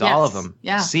things, all of them,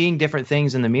 seeing different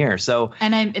things in the mirror. So,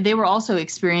 and they were also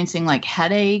experiencing like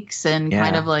headaches and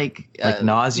kind of like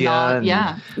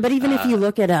nausea. But even if you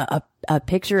look at a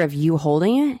picture of you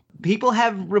holding it, people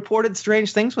have reported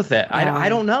strange things with it. I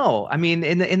don't know. I mean,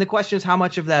 in the question is how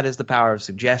much of that is the power of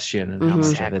suggestion and how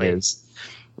much of it is.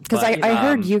 Because I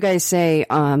heard you guys say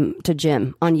to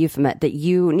Jim on Euphomet that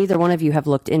neither one of you have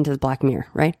looked into the Black Mirror,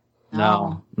 right?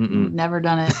 No, never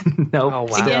done it. No. Oh,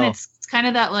 wow. Again, it's kind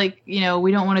of that like, you know,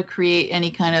 we don't want to create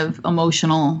any kind of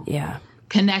emotional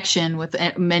connection with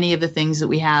many of the things that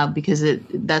we have because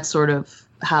that's sort of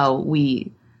how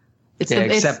we.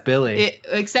 Except Billy.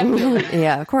 Except Billy.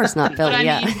 Yeah, of course not Billy. But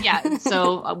I mean,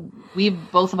 so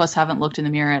both of us haven't looked in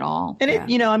the mirror at all. And it,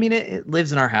 you know, I mean, it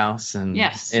lives in our house, and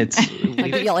it's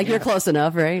like you're close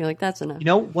enough, right? You're like that's enough. You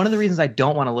know, one of the reasons I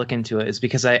don't want to look into it is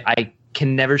because I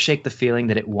can never shake the feeling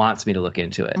that it wants me to look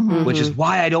into it, which is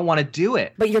why I don't want to do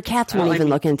it. But your cats won't even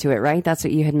look into it, right? That's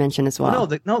what you had mentioned as well.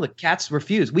 No, the cats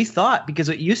refuse. We thought because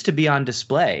it used to be on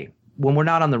display when we're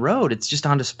not on the road, it's just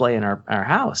on display in our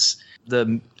house.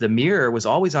 The mirror was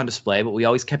always on display, but we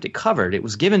always kept it covered. It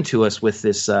was given to us with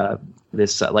this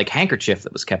like handkerchief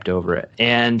that was kept over it.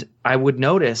 And I would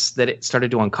notice that it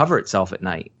started to uncover itself at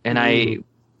night. And I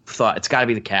thought, it's got to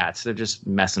be the cats. They're just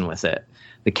messing with it.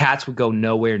 The cats would go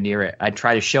nowhere near it. I'd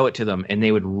try to show it to them, and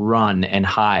they would run and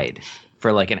hide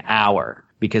for like an hour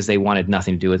because they wanted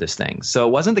nothing to do with this thing. So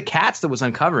it wasn't the cats that was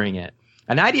uncovering it.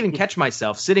 And I'd even catch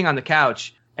myself sitting on the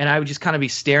couch, and I would just kind of be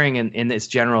staring in this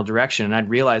general direction, and I'd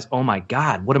realize, oh my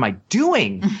God, what am I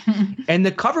doing? And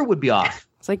the cover would be off.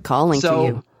 It's like calling to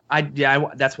you.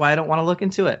 That's why I don't want to look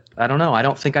into it. I don't know. I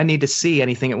don't think I need to see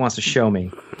anything it wants to show me.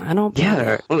 I don't.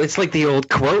 Yeah. Well, it's like the old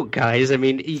quote, guys. I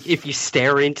mean, if you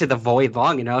stare into the void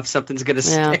long enough, something's going to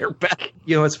stare back.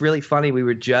 You know, it's really funny. We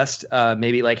were just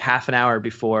maybe like half an hour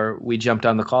before we jumped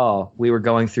on the call, we were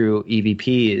going through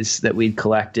EVPs that we'd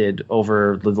collected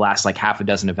over the last like half a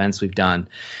dozen events we've done.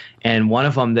 And one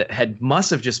of them that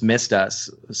must have just missed us,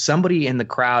 somebody in the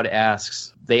crowd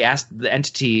they asked the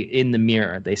entity in the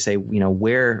mirror, they say, you know,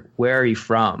 where are you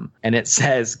from? And it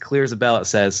says, clear as a bell, it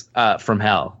says, from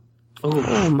hell. Ooh.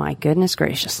 Oh my goodness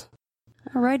gracious.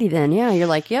 Alrighty then. Yeah, you're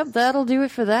like, yep, that'll do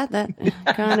it for that. That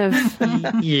kind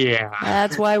of yeah.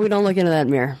 That's why we don't look into that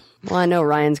mirror. Well, I know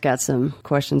Ryan's got some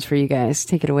questions for you guys.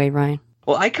 Take it away, Ryan.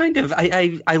 Well,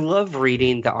 I love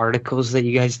reading the articles that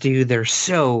you guys do. They're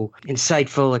so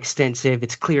insightful, extensive.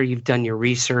 It's clear you've done your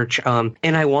research. And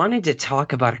I wanted to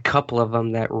talk about a couple of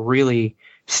them that really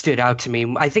stood out to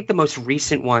me. I think the most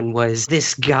recent one was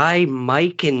this guy,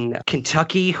 Mike in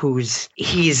Kentucky,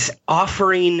 he's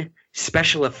offering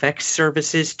special effects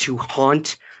services to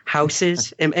haunt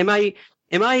houses. Am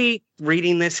I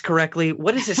reading this correctly?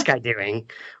 What is this guy doing?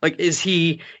 Like,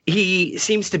 he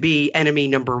seems to be enemy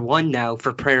number one now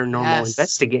for paranormal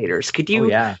investigators. Could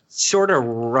you sort of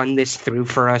run this through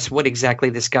for us? What exactly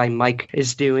this guy Mike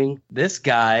is doing? This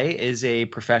guy is a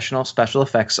professional special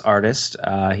effects artist.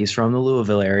 He's from the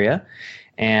Louisville area,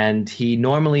 and he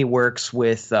normally works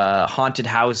with haunted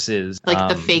houses, like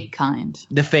the fake kind.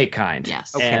 The fake kind,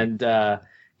 yes. Okay. And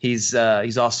he's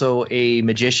also a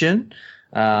magician.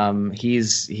 He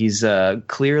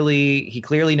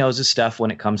clearly knows his stuff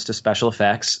when it comes to special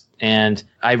effects, And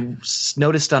I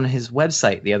noticed on his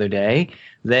website the other day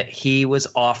that he was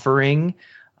offering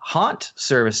haunt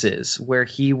services where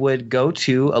he would go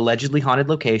to allegedly haunted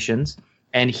locations,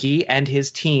 and he and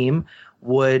his team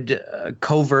would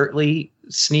covertly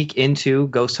sneak into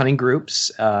ghost hunting groups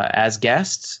as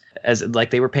guests, as like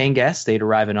they were paying guests. They'd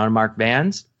arrive in unmarked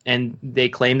vans, and they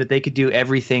claimed that they could do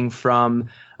everything from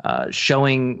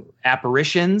showing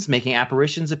apparitions, making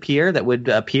apparitions appear that would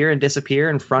appear and disappear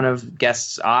in front of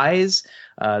guests' eyes.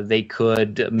 They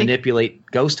could manipulate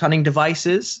ghost hunting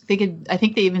devices. They could. I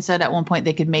think they even said at one point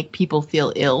they could make people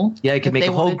feel ill. Yeah, it could make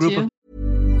a whole group of.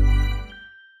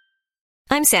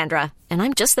 I'm Sandra, and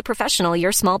I'm just the professional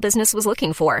your small business was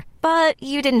looking for. But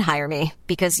you didn't hire me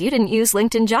because you didn't use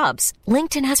LinkedIn Jobs.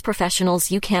 LinkedIn has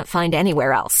professionals you can't find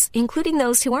anywhere else, including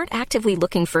those who aren't actively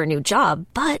looking for a new job,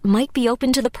 but might be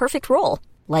open to the perfect role,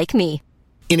 like me.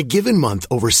 In a given month,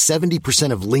 over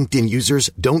 70% of LinkedIn users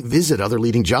don't visit other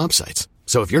leading job sites.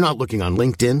 So if you're not looking on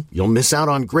LinkedIn, you'll miss out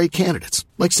on great candidates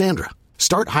like Sandra.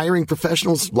 Start hiring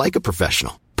professionals like a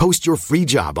professional. Post your free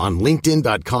job on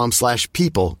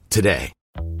linkedin.com/people today.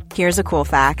 Here's a cool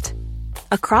fact.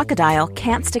 A crocodile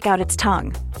can't stick out its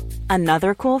tongue.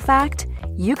 Another cool fact,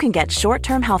 you can get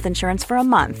short-term health insurance for a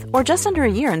month or just under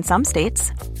a year in some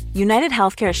states. United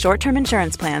Healthcare short-term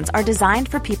insurance plans are designed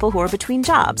for people who are between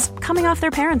jobs, coming off their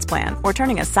parents' plan, or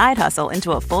turning a side hustle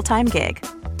into a full-time gig.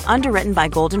 Underwritten by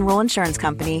Golden Rule Insurance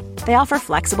Company, they offer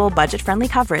flexible, budget-friendly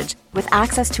coverage with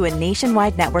access to a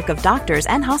nationwide network of doctors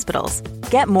and hospitals.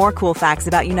 Get more cool facts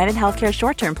about United Healthcare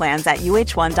short-term plans at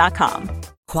uh1.com.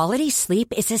 Quality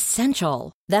sleep is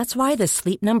essential. That's why the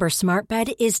Sleep Number Smart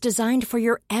Bed is designed for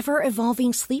your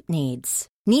ever-evolving sleep needs.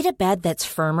 Need a bed that's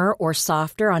firmer or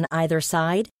softer on either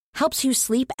side? Helps you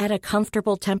sleep at a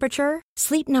comfortable temperature?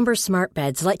 Sleep Number Smart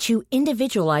Beds let you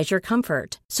individualize your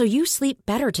comfort, so you sleep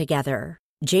better together.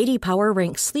 J.D. Power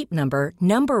ranks Sleep Number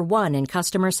number 1 in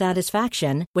customer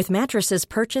satisfaction with mattresses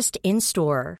purchased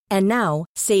in-store. And now,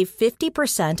 save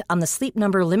 50% on the Sleep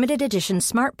Number Limited Edition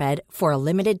Smart Bed for a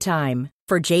limited time.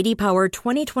 For J.D. Power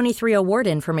 2023 award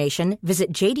information,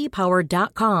 visit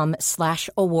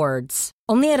jdpower.com/awards.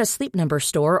 Only at a Sleep Number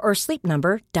store or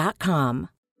sleepnumber.com.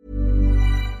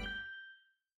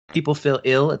 People feel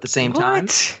ill at the same time.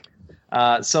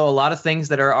 So a lot of things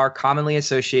that are commonly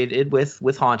associated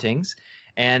with hauntings.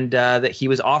 And that he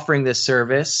was offering this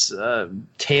service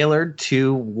tailored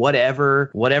to whatever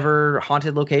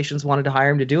haunted locations wanted to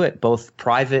hire him to do it, both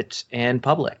private and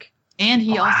public. And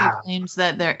he also claims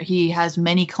that he has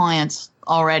many clients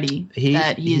already.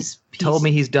 He's told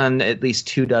me he's done at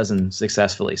least 24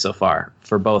 successfully so far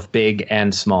for both big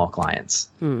and small clients.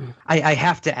 I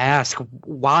have to ask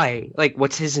why. Like,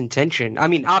 what's his intention? I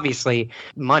mean, obviously,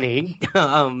 money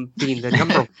being the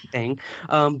number one thing.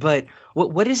 But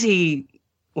what does he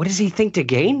think to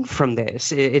gain from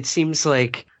this? It seems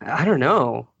like I don't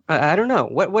know. I don't know.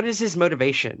 What is his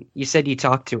motivation? You said you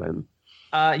talked to him.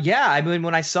 Yeah, I mean,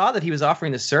 when I saw that he was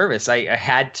offering the service, I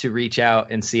had to reach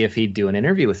out and see if he'd do an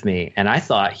interview with me. And I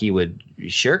thought he would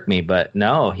shirk me, but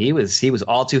no, he was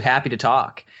all too happy to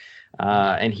talk.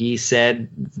 And he said,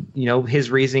 his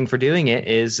reasoning for doing it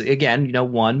is, again,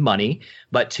 one, money,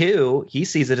 but two, he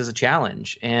sees it as a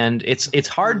challenge. And it's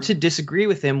hard to disagree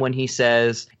with him when he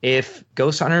says if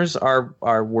ghost hunters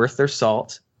are worth their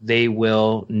salt, they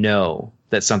will know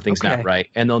that something's not right,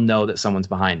 and they'll know that someone's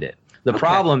behind it. The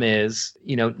problem is,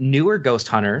 newer ghost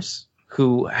hunters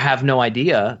who have no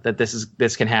idea that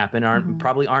this can happen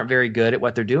probably aren't very good at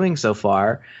what they're doing so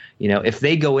far. If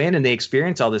they go in and they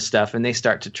experience all this stuff and they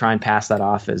start to try and pass that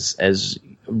off as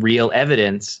real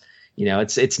evidence,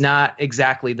 it's not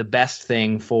exactly the best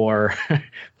thing for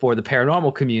the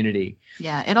paranormal community.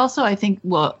 Yeah, it also, I think,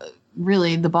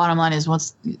 really the bottom line is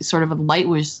once sort of a light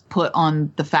was put on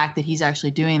the fact that he's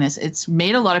actually doing this, it's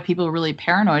made a lot of people really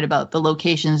paranoid about the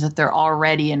locations that they're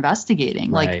already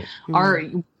investigating. Right.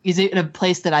 Like, is it a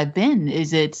place that I've been?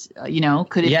 Is it,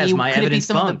 could it be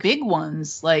some of the big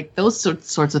ones? Like those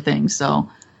sorts of things. So.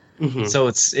 Mm-hmm. So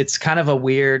it's kind of a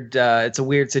weird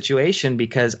situation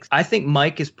because I think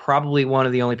Mike is probably one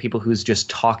of the only people who's just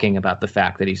talking about the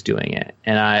fact that he's doing it.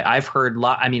 And I've heard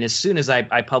as soon as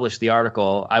I published the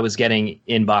article, I was getting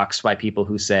inboxed by people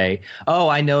who say, oh,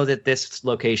 I know that this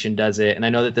location does it. And I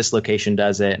know that this location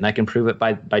does it. And I can prove it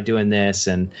by doing this.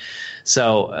 And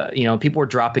so, people were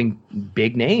dropping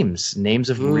big names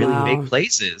of really big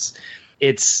places.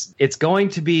 It's going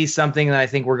to be something that I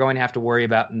think we're going to have to worry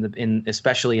about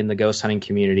especially in the ghost hunting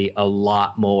community a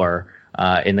lot more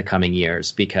in the coming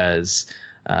years because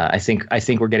I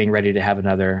think we're getting ready to have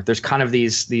another. There's kind of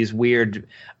these weird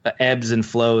ebbs and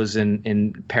flows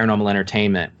in paranormal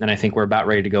entertainment, and I think we're about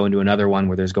ready to go into another one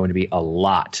where there's going to be a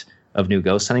lot of new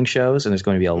ghost hunting shows, and there's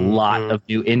going to be a lot of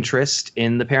new interest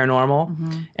in the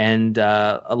paranormal, and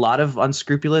a lot of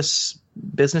unscrupulous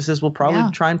businesses will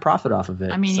probably try and profit off of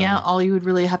it. I mean, all you would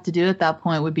really have to do at that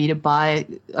point would be to buy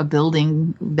a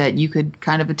building that you could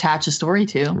kind of attach a story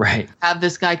to. Right. Have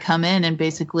this guy come in and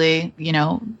basically,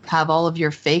 have all of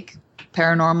your fake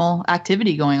paranormal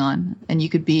activity going on, and you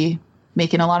could be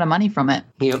making a lot of money from it.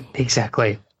 Yep,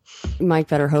 exactly. Mike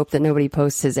better hope that nobody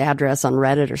posts his address on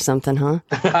Reddit or something, huh?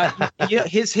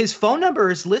 His phone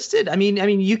number is listed. I mean,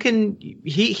 you can.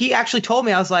 He actually told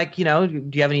me. I was like, do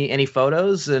you have any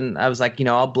photos? And I was like,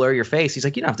 I'll blur your face. He's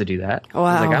like, you don't have to do that. Wow.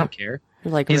 I was like, I don't care.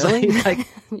 You're like, he's really? Like,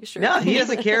 You sure? No, he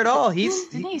doesn't care at all.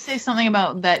 Didn't he say something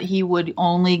about that he would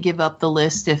only give up the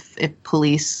list if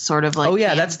police sort of like? Oh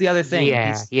yeah, that's the other thing.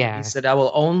 Yeah. He said, I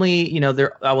will only,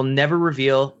 I will never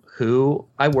reveal who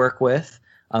I work with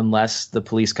unless the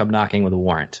police come knocking with a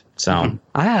warrant. So,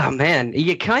 man,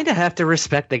 you kind of have to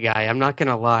respect the guy. I'm not going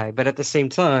to lie. But at the same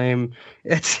time,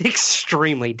 it's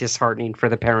extremely disheartening for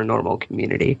the paranormal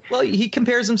community. Well, he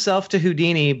compares himself to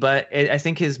Houdini, but I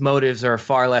think his motives are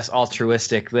far less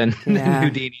altruistic than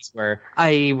Houdini's were.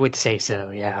 I would say so,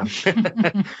 yeah.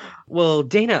 Well,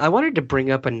 Dana, I wanted to bring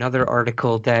up another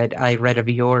article that I read of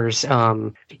yours.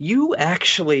 You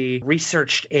actually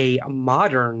researched a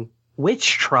modern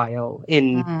witch trial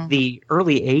in the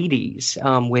early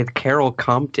 80s with Carol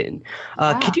Compton.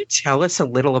 Could you tell us a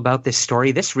little about this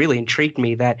story? This really intrigued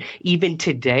me that even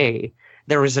today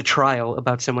there was a trial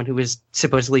about someone who was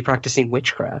supposedly practicing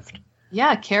witchcraft.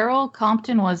 Yeah, Carol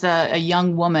Compton was a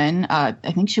young woman. I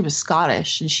think she was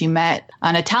Scottish, and she met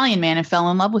an Italian man and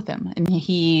fell in love with him. And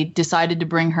he decided to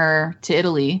bring her to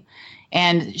Italy,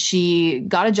 and she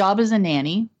got a job as a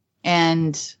nanny,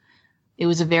 and it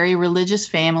was a very religious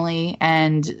family,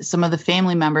 and some of the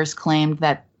family members claimed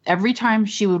that every time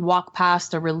she would walk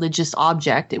past a religious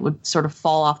object, it would sort of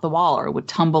fall off the wall or it would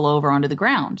tumble over onto the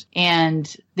ground.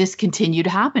 And this continued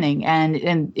happening.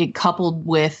 And it coupled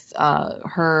with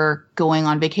her going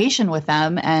on vacation with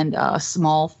them and a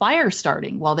small fire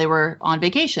starting while they were on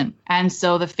vacation. And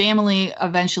so the family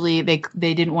eventually,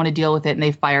 they didn't want to deal with it and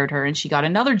they fired her, and she got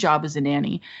another job as a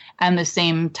nanny. And the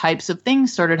same types of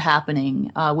things started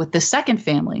happening with the second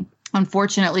family.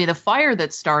 Unfortunately, the fire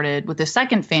that started with the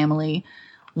second family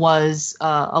was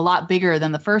a lot bigger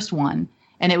than the first one.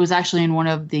 And it was actually in one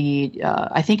of the,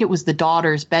 I think it was the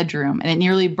daughter's bedroom, and it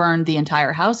nearly burned the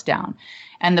entire house down.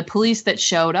 And the police that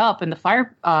showed up and the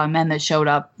firemen that showed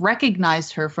up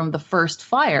recognized her from the first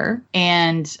fire,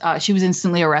 and she was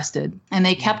instantly arrested. And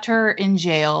they kept her in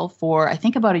jail for, I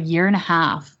think, about a year and a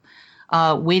half,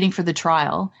 waiting for the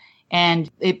trial.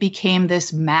 And it became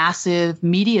this massive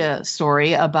media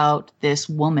story about this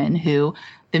woman who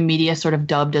the media sort of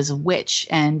dubbed as a witch.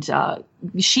 And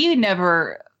she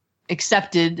never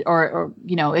accepted or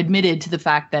admitted to the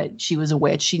fact that she was a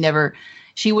witch.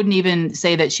 She wouldn't even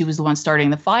say that she was the one starting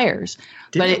the fires.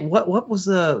 What was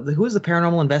who was the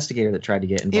paranormal investigator that tried to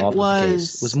get involved with the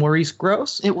case? Was Maurice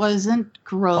Grosse? It wasn't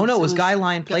Grosse. Oh no, it was Guy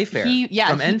Lyon Playfair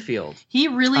from Enfield. He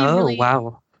really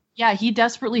wow. Yeah, he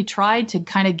desperately tried to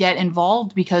kind of get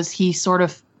involved because he sort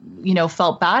of,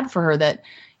 felt bad for her that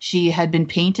she had been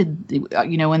painted,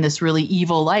 in this really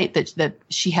evil light that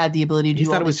she had the ability to do. He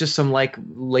thought it was just some like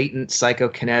latent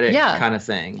psychokinetic kind of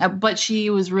thing. But she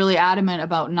was really adamant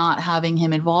about not having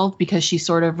him involved because she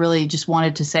sort of really just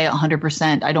wanted to say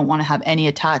 100%, I don't want to have any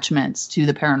attachments to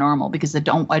the paranormal because I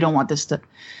don't want this to,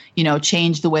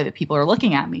 change the way that people are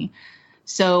looking at me.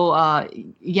 So,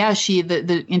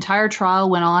 the entire trial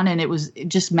went on, and it was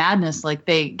just madness. Like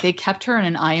they kept her in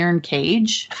an iron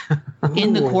cage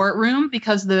in the courtroom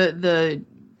because the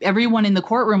everyone in the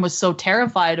courtroom was so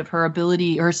terrified of her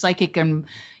ability, her psychic and,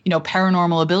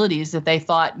 paranormal abilities, that they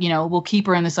thought, we'll keep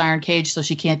her in this iron cage so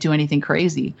she can't do anything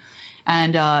crazy.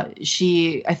 And I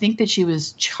think that she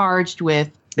was charged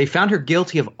with. They found her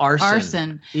guilty of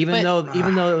arson, even though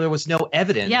there was no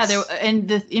evidence. Yeah, and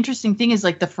the interesting thing is,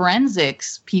 like, the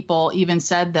forensics people even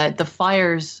said that the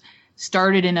fires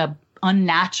started in a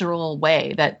unnatural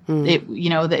way. That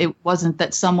that it wasn't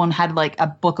that someone had like a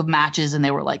book of matches and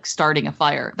they were like starting a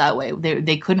fire that way.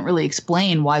 They couldn't really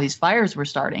explain why these fires were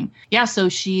starting. Yeah, so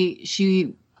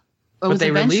she. But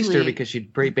they released her because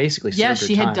she'd basically served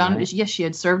her time. Yes, she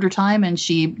had served her time and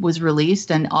she was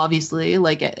released. And obviously,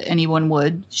 like anyone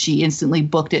would, she instantly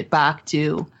booked it back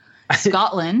to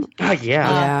Scotland. I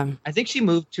think she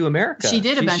moved to America. She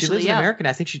did eventually. She lives in America, and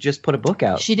I think she just put a book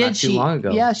out. She did. Not too long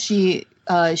ago. Yeah, she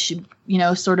she,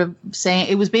 sort of saying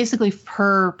it was basically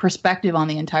her perspective on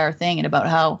the entire thing and about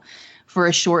how for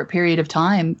a short period of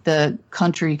time, the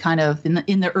country kind of in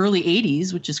the early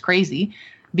 80s, which is crazy,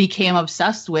 became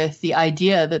obsessed with the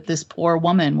idea that this poor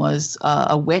woman was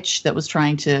a witch that was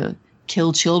trying to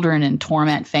kill children and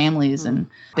torment families.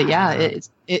 But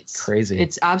it's crazy.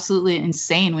 It's absolutely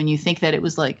insane when you think that it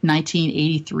was like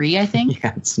 1983, I think.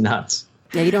 Yeah, it's nuts.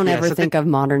 Yeah, you don't ever think of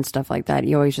modern stuff like that.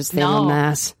 You always just think of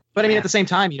mass. But I mean, at the same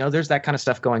time, there's that kind of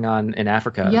stuff going on in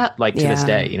Africa, to this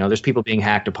day. There's people being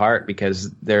hacked apart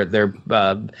because they're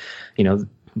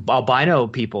albino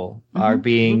people are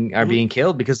being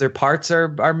killed because their parts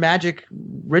are magic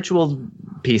ritual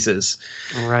pieces.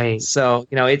 Right. So,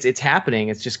 it's happening.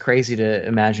 It's just crazy to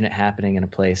imagine it happening in a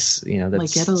place, that's like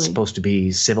supposed to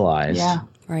be civilized. Yeah.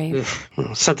 Right.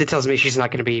 Something tells me she's not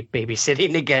going to be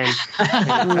babysitting again.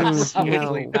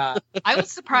 No. I was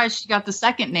surprised she got the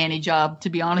second nanny job, to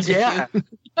be honest with you.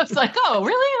 I was like, oh,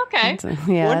 really? Okay.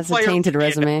 That's a tainted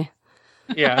resume.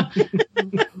 Yeah.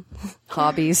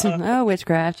 Hobbies.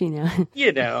 Witchcraft,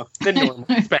 the normal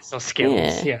special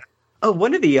skills. Yeah. Oh,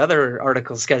 one of the other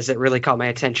articles, guys, that really caught my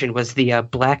attention was the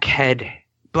black hen,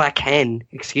 planchette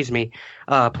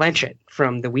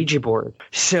from the Ouija board.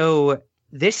 So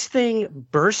this thing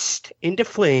burst into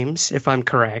flames, if I'm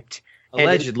correct.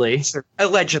 Allegedly.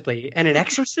 And an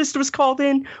exorcist was called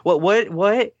in?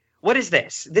 What is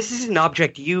this? This is an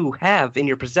object you have in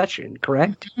your possession,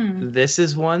 correct? Mm-hmm. This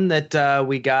is one that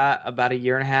we got about a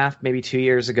year and a half, maybe 2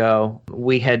 years ago.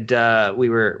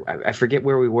 I forget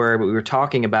where we were, but we were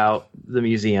talking about the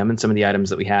museum and some of the items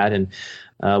that we had. And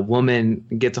a woman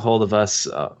gets a hold of us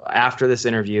after this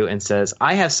interview and says,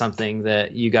 I have something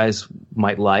that you guys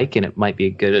might like, and it might be a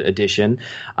good addition.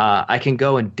 I can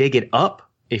go and dig it up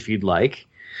if you'd like.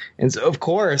 And so, of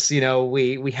course,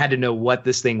 we had to know what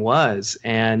this thing was.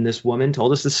 And this woman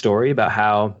told us the story about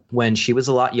how when she was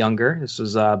a lot younger, this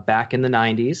was back in the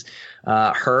 90s,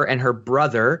 her and her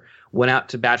brother went out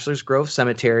to Bachelor's Grove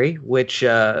Cemetery, which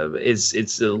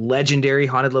it's a legendary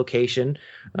haunted location.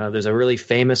 There's a really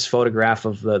famous photograph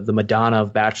of the Madonna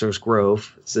of Bachelor's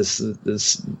Grove. It's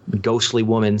this ghostly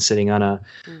woman sitting on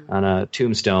a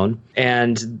tombstone.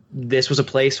 And this was a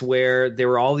place where there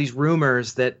were all these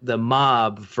rumors that the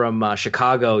mob from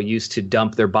Chicago used to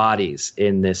dump their bodies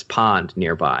in this pond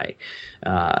nearby.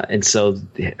 And so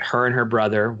her and her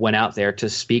brother went out there to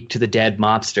speak to the dead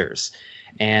mobsters.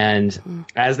 And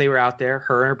as they were out there,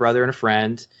 her and her brother and a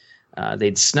friend,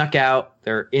 they'd snuck out.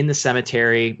 They're in the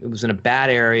cemetery. It was in a bad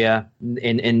area,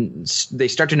 and they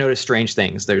start to notice strange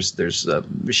things. There's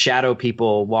shadow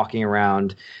people walking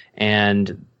around,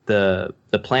 and the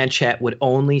planchette would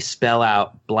only spell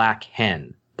out black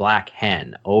hen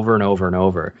over and over and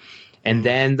over. And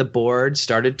then the board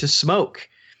started to smoke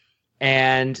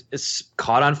and it's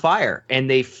caught on fire, and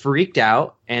they freaked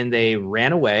out and they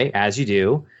ran away, as you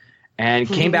do. And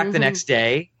came back the next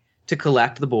day to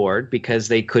collect the board because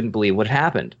they couldn't believe what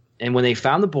happened. And when they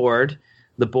found the board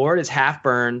is half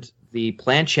burned. The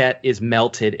planchette is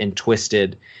melted and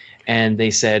twisted. And they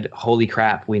said, holy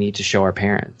crap, we need to show our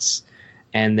parents.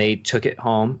 And they took it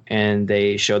home and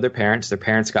they showed their parents. Their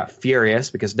parents got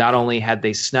furious because not only had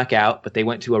they snuck out, but they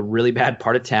went to a really bad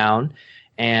part of town.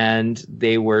 And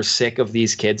they were sick of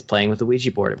these kids playing with the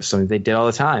Ouija board. It was something they did all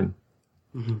the time.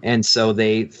 Mm-hmm. And so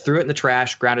they threw it in the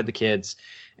trash, grounded the kids,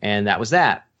 and that was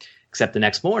that. Except the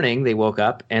next morning, they woke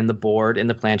up and the board and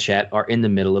the planchette are in the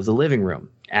middle of the living room.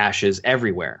 Ashes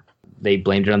everywhere. They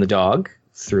blamed it on the dog,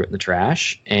 threw it in the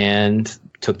trash, and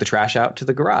took the trash out to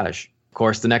the garage. Of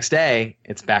course, the next day,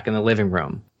 it's back in the living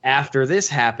room. After this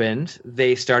happened,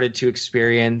 they started to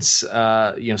experience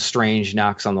strange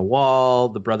knocks on the wall.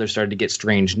 The brothers started to get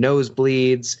strange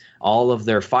nosebleeds. All of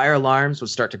their fire alarms would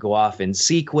start to go off in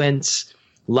sequence.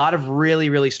 A lot of really,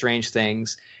 really strange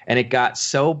things. And it got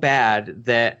so bad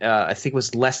that I think it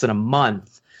was less than a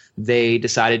month, they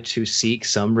decided to seek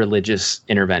some religious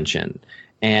intervention.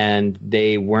 And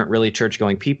they weren't really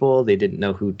church-going people. They didn't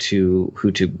know who to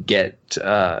get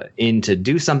in to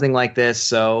do something like this.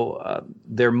 So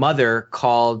their mother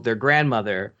called their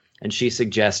grandmother, and she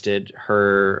suggested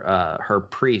her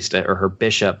priest or her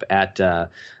bishop at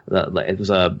it was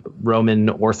a Roman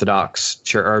Orthodox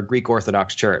church or Greek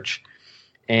Orthodox church.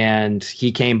 And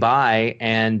he came by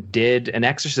and did an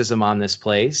exorcism on this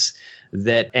place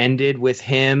that ended with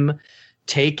him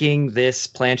taking this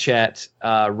planchette,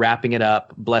 wrapping it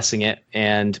up, blessing it,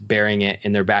 and burying it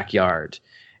in their backyard.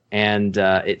 And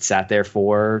it sat there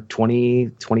for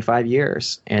 25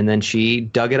 years. And then she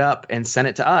dug it up and sent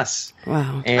it to us.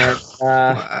 Wow. And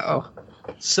wow.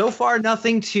 So far,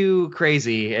 nothing too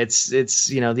crazy. It's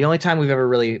the only time we've ever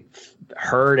really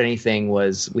heard anything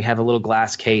was we have a little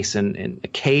glass case, and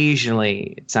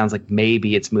occasionally it sounds like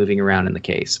maybe it's moving around in the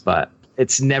case, but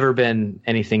it's never been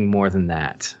anything more than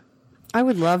that. I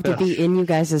would love to be in you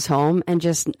guys' home and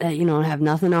just, have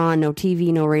nothing on, no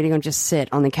TV, no radio, and just sit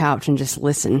on the couch and just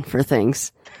listen for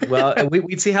things. Well,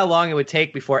 we'd see how long it would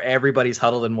take before everybody's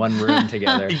huddled in one room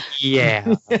together.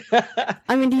 Yeah.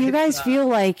 I mean, do you guys feel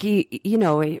like,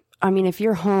 if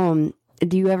you're home,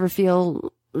 do you ever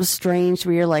feel strange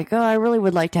where you're like, oh, I really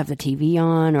would like to have the TV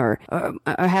on or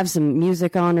have some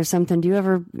music on or something? Do you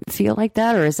ever feel like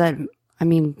that? Or is that,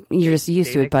 you're just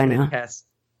used to it by now?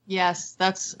 Yes,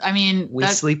 we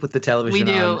sleep with the television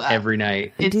on every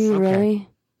night. Do you really?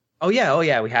 Oh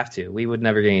yeah, we have to. We would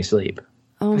never get any sleep.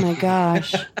 Oh my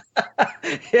gosh.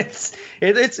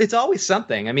 It's always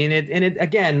something.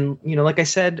 Again, like I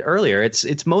said earlier,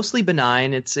 it's mostly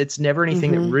benign. It's never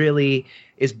anything that really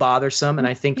is bothersome. And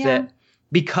I think that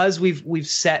because we've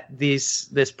set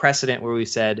this precedent where we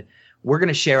said we're going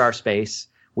to share our space.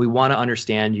 We want to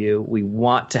understand you. We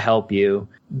want to help you.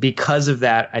 Because of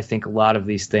that, I think a lot of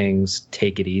these things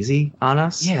take it easy on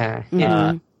us. Yeah.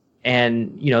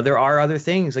 And there are other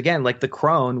things, again, like the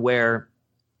crone, where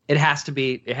it has to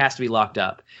be locked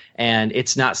up, and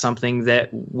it's not something that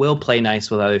will play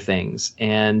nice with other things.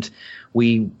 And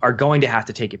we are going to have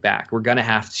to take it back. We're going to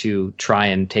have to try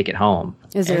and take it home.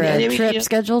 Is there a trip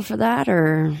scheduled for that,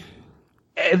 or?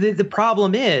 The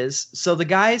problem is, so the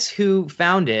guys who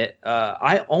found it,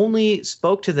 I only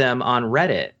spoke to them on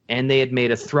Reddit, and they had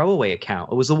made a throwaway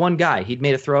account. It was the one guy. He'd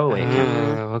made a throwaway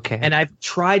account. Okay. And I've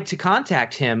tried to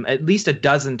contact him at least a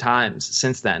dozen times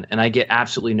since then, and I get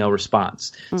absolutely no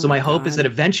response. So my hope is that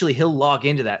eventually he'll log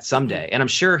into that someday, and I'm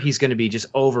sure he's going to be just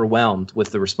overwhelmed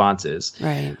with the responses.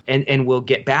 Right. And will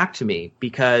get back to me,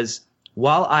 because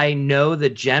while I know the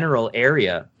general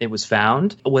area it was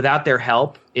found, without their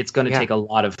help, it's going to take a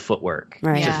lot of footwork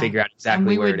to figure out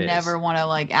exactly where it is. We would never want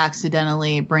to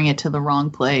accidentally bring it to the wrong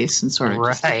place and sort of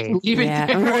just leave it there.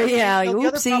 The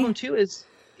other problem too is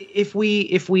if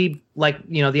we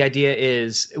the idea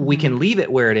is we can leave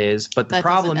it where it is, but the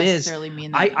problem is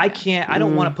I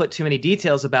don't want to put too many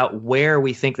details about where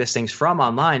we think this thing's from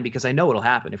online, because I know what'll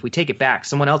happen. If we take it back,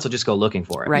 someone else will just go looking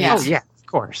for it. Right. Yeah. Oh yeah.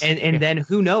 Course. And then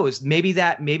who knows, maybe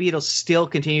it'll still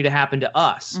continue to happen to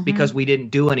us because we didn't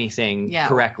do anything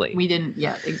correctly. We didn't.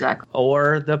 Yeah, exactly.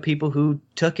 Or the people who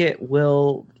took it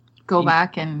will go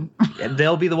back and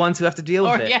they'll be the ones who have to deal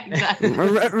with it. Yeah, exactly.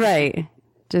 Right.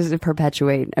 Just to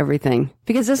perpetuate everything.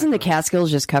 Because isn't the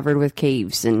Catskills just covered with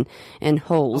caves and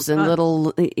holes and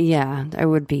little, that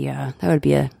would be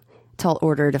a tall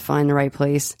order to find the right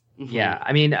place.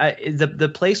 Yeah,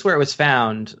 the place where it was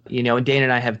found, and Dana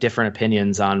and I have different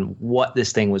opinions on what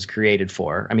this thing was created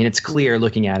for. It's clear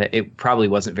looking at it, it probably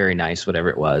wasn't very nice, whatever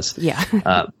it was. Yeah.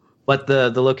 But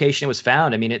the location it was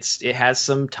found, it has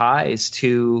some ties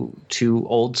to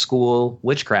old school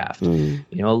witchcraft. A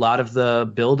lot of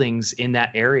the buildings in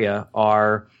that area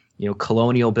are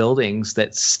colonial buildings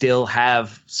that still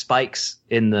have spikes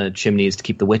in the chimneys to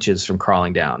keep the witches from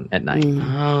crawling down at night.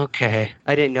 Okay.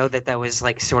 I didn't know that was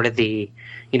sort of the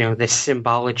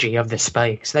symbology of the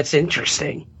spikes. That's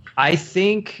interesting. I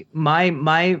think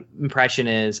my impression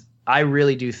is, I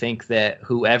really do think that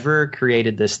whoever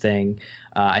created this thing,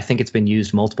 I think it's been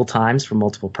used multiple times for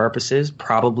multiple purposes,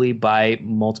 probably by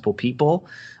multiple people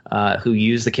who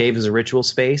use the cave as a ritual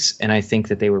space. And I think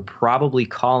that they were probably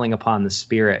calling upon the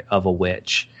spirit of a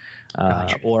witch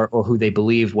or who they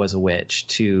believed was a witch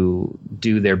to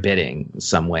do their bidding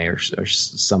some way or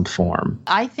some form.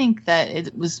 I think that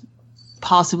it was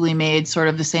possibly made sort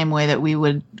of the same way that we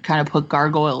would kind of put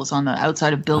gargoyles on the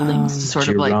outside of buildings, sort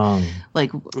of wrong. I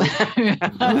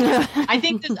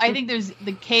think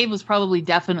the cave was probably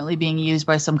definitely being used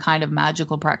by some kind of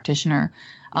magical practitioner,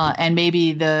 and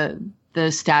maybe the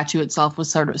statue itself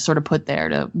was sort of put there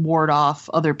to ward off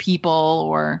other people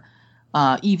or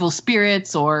evil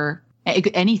spirits or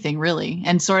anything really.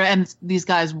 And these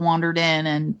guys wandered in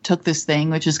and took this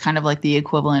thing, which is kind of like the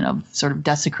equivalent of sort of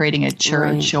desecrating a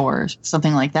church or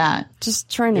something like that. Just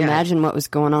trying to imagine what was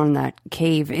going on in that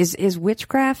cave. Is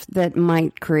witchcraft that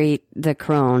might create the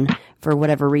crone for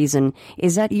whatever reason,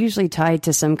 is that usually tied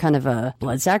to some kind of a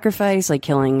blood sacrifice, like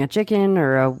killing a chicken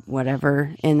or a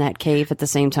whatever in that cave at the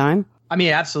same time?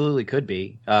 It absolutely could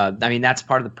be. That's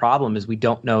part of the problem is we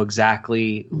don't know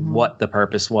exactly what the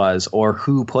purpose was or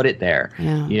who put it there.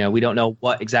 Yeah. We don't know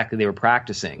what exactly they were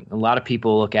practicing. A lot of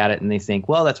people look at it and they think,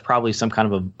 well, that's probably some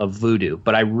kind of a voodoo.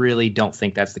 But I really don't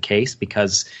think that's the case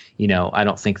because, I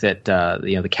don't think that,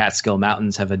 the Catskill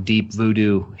Mountains have a deep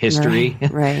voodoo history.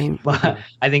 Right. But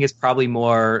I think it's probably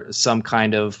more some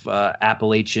kind of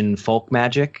Appalachian folk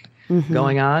magic.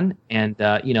 going on. And,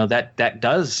 that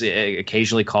does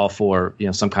occasionally call for,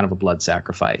 some kind of a blood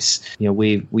sacrifice.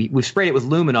 We've sprayed it with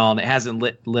luminol and it hasn't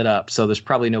lit up. So there's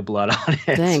probably no blood on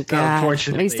it. Thank God.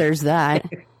 Unfortunately. At least there's that.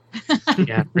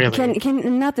 Yeah, really.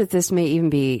 Can not that this may even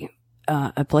be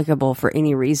applicable for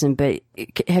any reason, but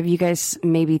have you guys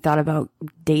maybe thought about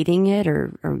dating it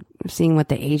or seeing what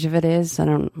the age of it is?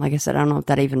 Like I said, I don't know if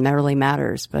that even really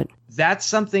matters, but that's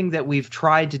something that we've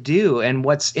tried to do. And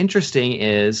what's interesting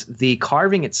is the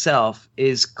carving itself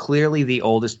is clearly the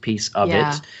oldest piece of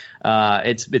it.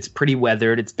 It's pretty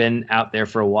weathered. It's been out there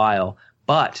for a while,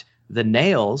 but the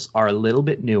nails are a little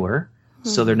bit newer,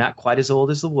 so they're not quite as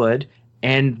old as the wood.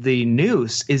 And the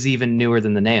noose is even newer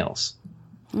than the nails.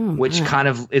 Which kind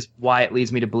of is why it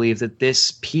leads me to believe that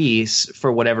this piece,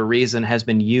 for whatever reason, has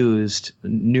been used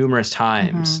numerous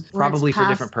times, probably for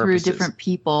different purposes. Through different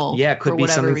people. Yeah, it could be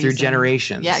something through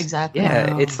generations. Yeah, exactly.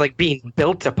 Yeah, it's like being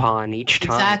built upon each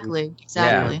time. Exactly.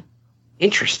 Yeah.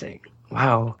 Interesting.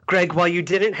 Wow. Greg, while you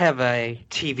didn't have a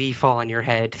TV fall on your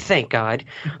head, thank God,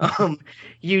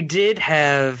 you did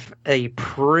have a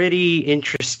pretty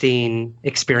interesting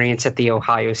experience at the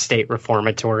Ohio State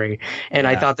Reformatory. And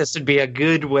I thought this would be a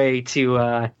good way to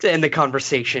end the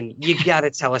conversation. You got to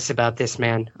tell us about this,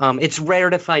 man. It's rare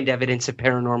to find evidence of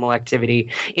paranormal activity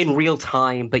in real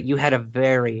time, but you had a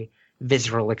very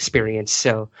visceral experience.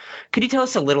 So could you tell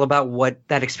us a little about what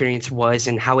that experience was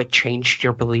and how it changed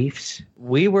your beliefs?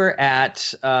 We were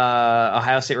at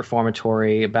Ohio State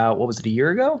Reformatory about, a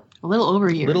year ago? A little over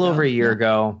a year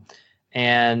ago.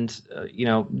 And,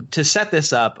 to set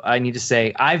this up, I need to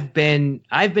say I've been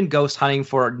ghost hunting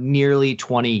for nearly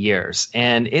 20 years.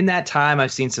 And in that time,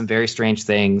 I've seen some very strange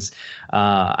things.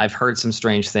 I've heard some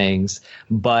strange things,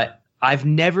 but I've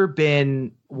never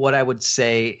been what I would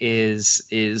say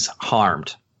is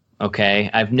harmed. Okay.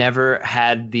 I've never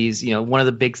had these, one of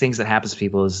the big things that happens to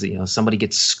people is, somebody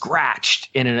gets scratched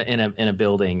in a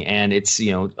building and it's,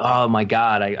 oh my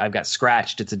God, I've got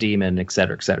scratched. It's a demon, et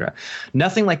cetera, et cetera.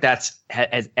 Nothing like that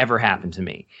has ever happened to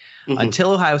me.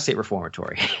 Until Ohio State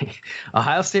Reformatory.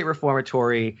 Ohio State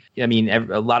Reformatory, I mean,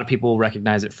 a lot of people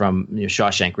recognize it from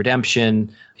Shawshank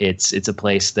Redemption. It's a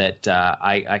place that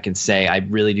I can say I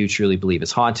really do truly believe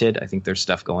is haunted. I think there's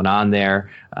stuff going on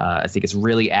there. I think it's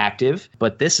really active.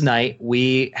 But this night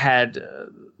we had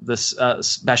this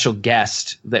special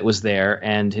guest that was there,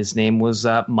 and his name was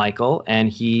Michael, and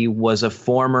he was a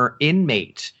former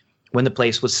inmate when the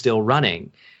place was still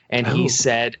running. And he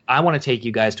said, I want to take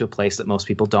you guys to a place that most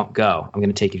people don't go. I'm going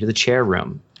to take you to the chair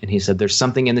room. And he said, there's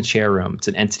something in the chair room. It's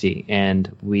an entity.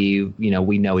 And we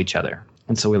know each other.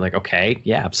 And so we're like, okay,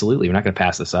 yeah, absolutely. We're not going to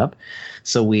pass this up.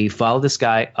 So we follow this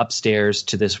guy upstairs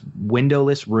to this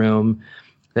windowless room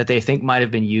that they think might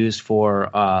have been used for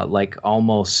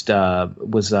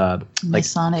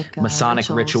Masonic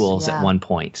rituals at one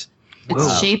point.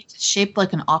 It's shaped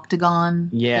like an octagon.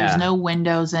 Yeah. There's no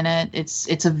windows in it. It's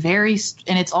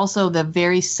also the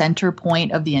very center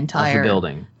point of the entire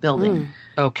building.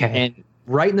 Okay. And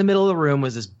right in the middle of the room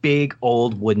was this big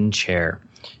old wooden chair.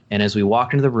 And as we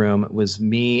walked into the room, it was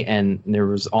me and there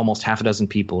was almost half a dozen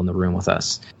people in the room with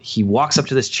us. He walks up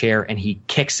to this chair and he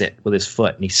kicks it with his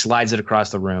foot and he slides it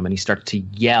across the room and he starts to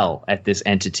yell at this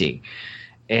entity.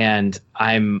 And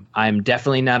I'm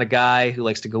definitely not a guy who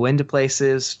likes to go into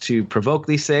places to provoke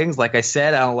these things. Like I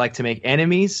said, I don't like to make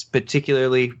enemies,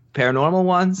 particularly paranormal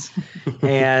ones.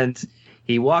 And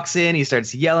he walks in, he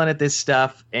starts yelling at this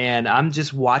stuff, and I'm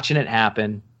just watching it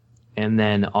happen. And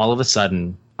then all of a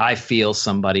sudden, I feel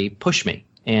somebody push me.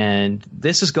 And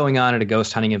this is going on at a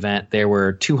ghost hunting event. There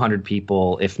were 200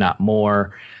 people, if not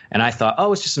more. And I thought,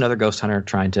 oh, it's just another ghost hunter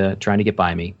trying to get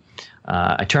by me.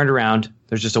 I turned around.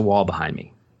 There's just a wall behind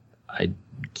me.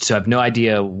 So I have no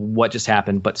idea what just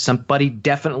happened, but somebody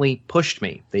definitely pushed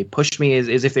me. They pushed me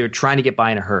as if they were trying to get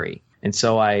by in a hurry. And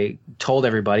so I told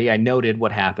everybody, I noted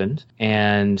what happened.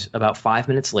 And about 5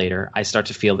 minutes later, I start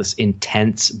to feel this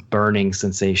intense burning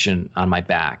sensation on my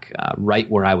back, right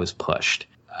where I was pushed.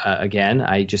 Again,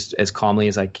 I just, as calmly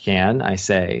as I can, I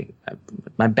say,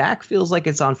 my back feels like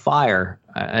it's on fire.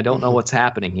 I don't know what's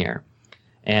happening here.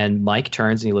 And Mike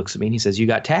turns and he looks at me and he says, you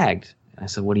got tagged. I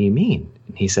said, what do you mean?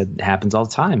 And he said, it happens all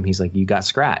the time. He's like, you got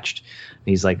scratched. And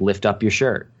he's like, lift up your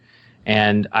shirt.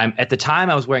 And at the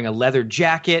time I was wearing a leather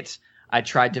jacket. I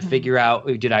tried to figure out,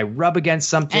 did I rub against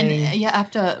something? And you have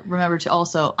to remember to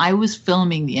also, I was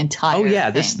filming the entire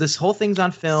thing. This whole thing's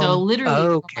on film. So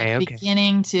literally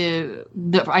beginning to,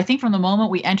 I think from the moment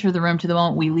we enter the room to the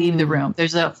moment we leave the room,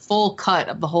 there's a full cut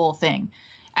of the whole thing.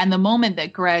 And the moment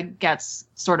that Greg gets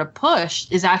sort of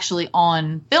pushed is actually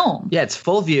on film. Yeah, it's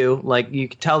full view. Like you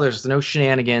can tell there's no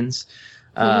shenanigans.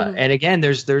 And again,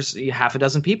 there's half a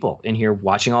dozen people in here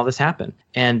watching all this happen.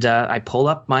 And I pull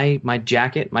up my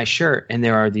jacket, my shirt, and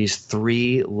there are these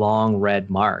 3 long red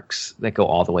marks that go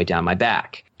all the way down my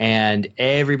back. And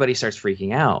everybody starts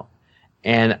freaking out.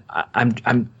 And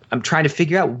I'm trying to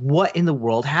figure out what in the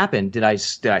world happened. Did I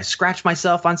scratch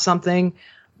myself on something?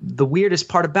 The weirdest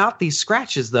part about these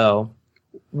scratches, though,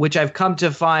 which I've come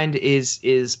to find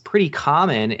is pretty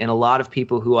common in a lot of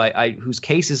people whose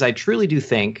cases I truly do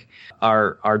think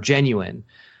are genuine.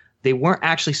 They weren't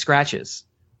actually scratches.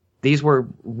 These were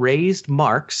raised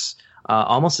marks,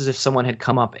 almost as if someone had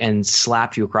come up and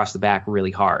slapped you across the back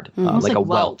really hard, like a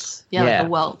welt. Yeah, like a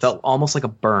welt. Felt almost like a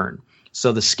burn.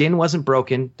 So the skin wasn't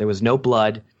broken. There was no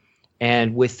blood.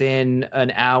 And within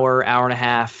an hour and a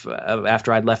half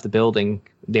after I'd left the building,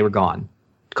 they were gone,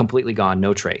 completely gone,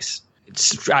 no trace.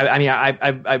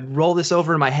 I roll this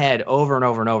over in my head over and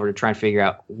over and over to try and figure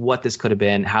out what this could have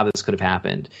been, how this could have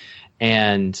happened.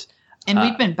 And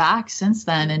we've been back since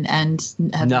then and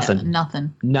have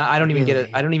nothing. No, I don't even get it.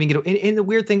 I don't even get it. And the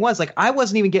weird thing was, like, I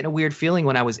wasn't even getting a weird feeling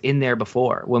when I was in there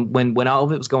before. When all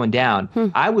of it was going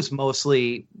down, I was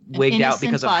mostly wigged out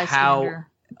because of how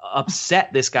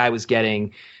upset this guy was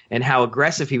getting and how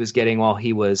aggressive he was getting while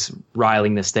he was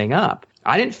riling this thing up.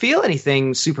 I didn't feel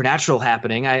anything supernatural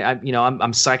happening.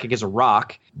 I'm psychic as a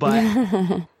rock, but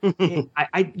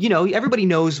everybody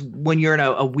knows when you're in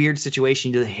a weird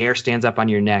situation, the hair stands up on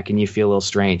your neck and you feel a little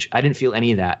strange. I didn't feel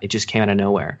any of that. It just came out of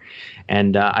nowhere.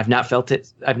 And I've not felt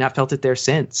it there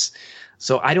since.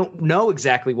 So I don't know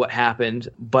exactly what happened,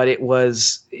 but it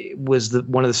was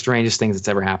one of the strangest things that's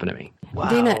ever happened to me. Wow.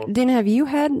 Dana, have you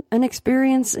had an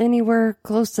experience anywhere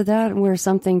close to that where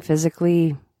something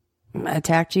physically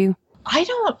attacked you?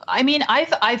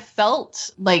 I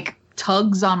felt like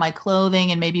tugs on my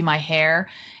clothing and maybe my hair.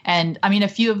 And I mean, a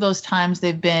few of those times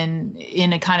they've been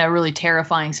in a kind of really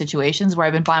terrifying situations where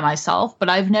I've been by myself, but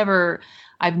I've never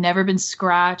been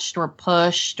scratched or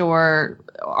pushed or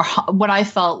what I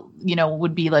felt,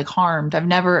 would be like harmed. I've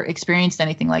never experienced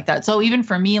anything like that. So even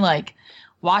for me, like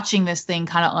watching this thing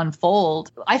kind of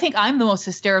unfold, I think I'm the most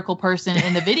hysterical person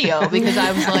in the video because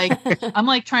I was like, I'm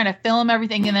like trying to film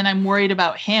everything. And then I'm worried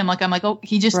about him. Like, I'm like, oh,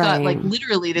 he just got like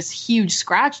literally this huge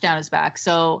scratch down his back.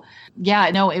 So yeah,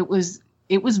 no, it was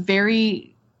an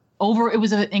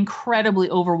incredibly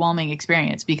overwhelming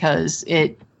experience because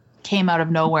it came out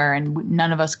of nowhere and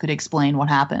none of us could explain what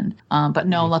happened. But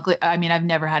no, luckily, I mean, I've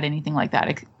never had anything like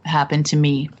that happen to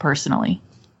me personally.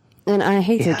 And I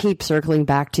hate to keep circling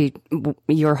back to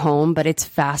your home, but it's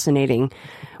fascinating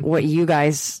what you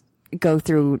guys go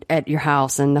through at your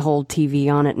house and the whole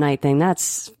TV on at night thing.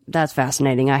 That's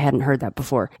fascinating. I hadn't heard that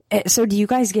before. So do you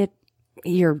guys get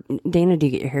Dana, do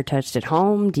you get your hair touched at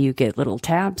home? Do you get little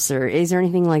taps, or is there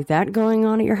anything like that going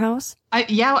on at your house?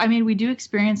 We do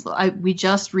experience, we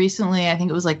just recently, I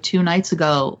think it was like 2 nights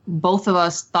ago, both of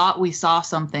us thought we saw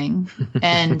something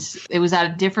and it was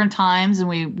at different times. And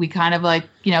we kind of like,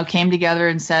 came together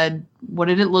and said, what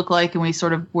did it look like? And we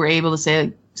sort of were able to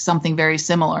say something very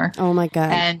similar. Oh my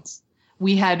God. And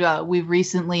we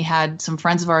recently had some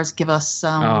friends of ours give us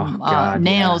some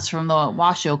nails from the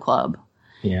Washoe Club.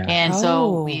 Yeah. And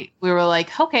so we were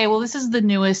like, okay, well, this is the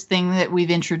newest thing that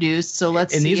we've introduced. So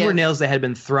let's see. And these were nails that had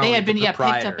been thrown. They had been picked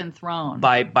up and thrown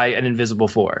by an invisible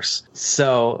force.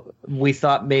 So we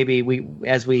thought maybe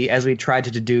as we tried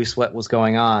to deduce what was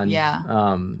going on.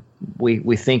 Yeah.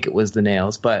 We think it was the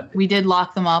nails, but we did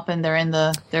lock them up and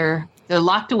they're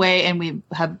locked away, and we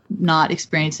have not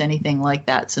experienced anything like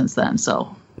that since then.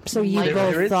 So you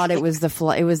both thought it was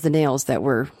the nails that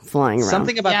were flying around.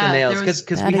 Something about the nails,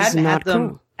 because we hadn't had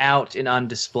them out and on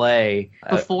display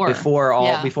before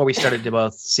we started to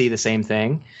both see the same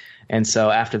thing, and so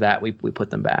after that we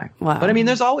put them back. Wow. But I mean,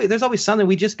 there's always something.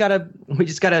 We just got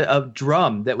a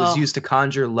drum that was used to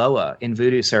conjure Loa in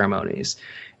voodoo ceremonies.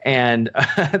 And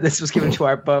this was given to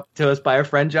us by our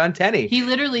friend John Tenney. He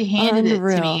literally handed it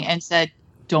to me and said,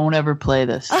 "Don't ever play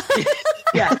this."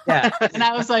 Yeah. And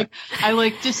I was like,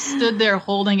 just stood there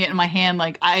holding it in my hand.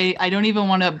 Like, I don't even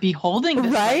want to be holding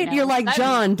this. Right? You're like,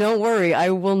 John, don't worry. I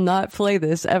will not play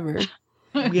this ever.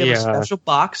 We have a special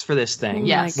box for this thing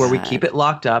where we keep it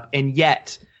locked up. And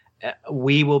yet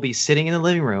we will be sitting in the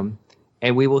living room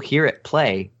and we will hear it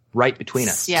play right between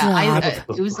us. Yeah.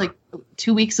 It was like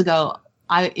 2 weeks ago.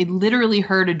 I literally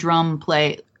heard a drum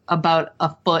play about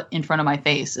a foot in front of my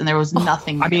face, and there was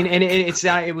nothing there. I mean, and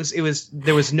it was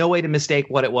there was no way to mistake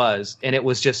what it was, and it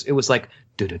was like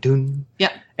do-do-doon.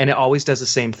 Yep. And it always does the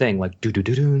same thing, like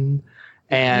do-do-do-doon.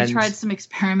 And we tried some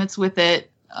experiments with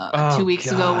it. 2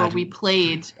 weeks ago where we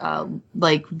played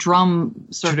like drum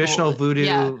circle, traditional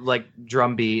voodoo like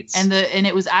drum beats, and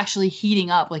it was actually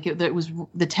heating up. Like it was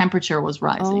the temperature was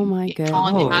rising. Oh my god!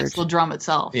 On the actual drum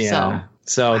itself. Yeah.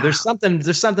 So there's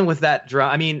something with that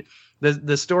drum. I mean,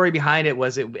 the story behind it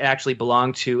was it actually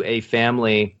belonged to a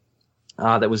family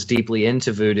that was deeply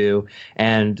into voodoo,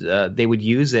 and they would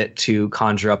use it to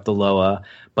conjure up the Loa.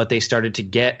 But they started to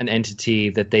get an entity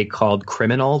that they called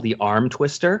Criminal, the arm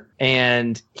twister,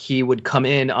 and he would come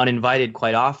in uninvited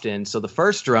quite often. So the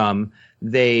first drum,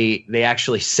 they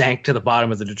actually sank to the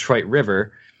bottom of the Detroit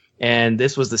River, and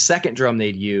this was the second drum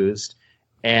they'd used,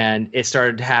 and it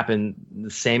started to happen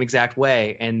the same exact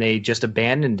way, and they just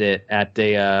abandoned it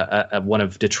at one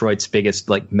of Detroit's biggest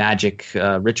like magic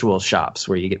ritual shops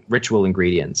where you get ritual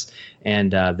ingredients,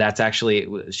 and that's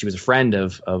actually, she was a friend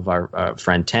of our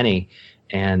friend Tenny.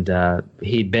 And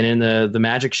he'd been in the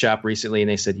magic shop recently, and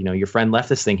they said, your friend left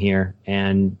this thing here,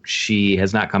 and she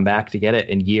has not come back to get it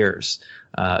in years.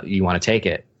 You want to take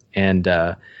it? And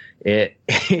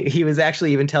he was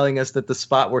actually even telling us that the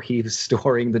spot where he was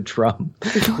storing the drum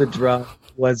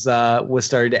was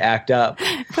starting to act up.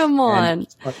 Come on.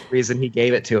 And that's the reason he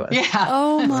gave it to us. Yeah.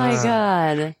 Oh my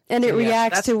god. And it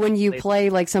reacts to when you play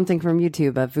like something from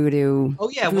YouTube, a voodoo. Oh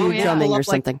yeah, voodoo drumming or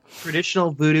something. Like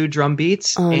traditional voodoo drum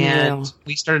beats, and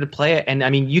we started to play it, and I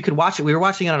mean, you could watch it. We were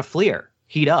watching it on a FLIR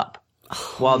heat up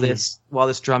while this drumming was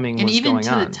going on. And even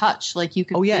to the touch, like you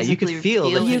could. Oh yeah, you could feel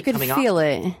it. You could feel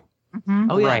it.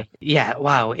 Mm-hmm. Oh yeah. Right. Yeah.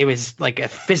 Wow. It was like a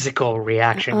physical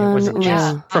reaction. It wasn't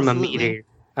just from absolutely.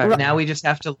 a meter. Now we just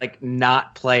have to like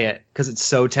not play it because it's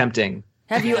so tempting.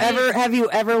 Have you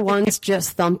ever once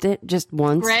just thumped it just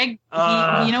once? Greg,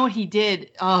 you know what he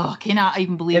did? Oh, cannot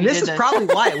even believe. And he this did is probably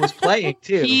why it was playing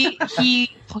too.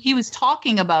 He was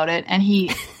talking about it, and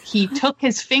he took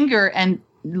his finger and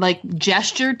like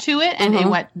gestured to it, and it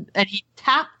went, and he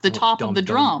tapped the top of the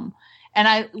drum.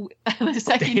 And the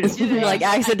second he did it, like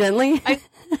accidentally.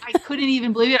 I couldn't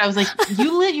even believe it. I was like,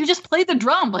 you just played the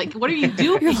drum. Like, what are you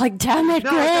doing? You're like, damn it,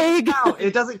 Greg.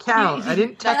 It doesn't count. I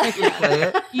didn't technically play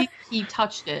it. He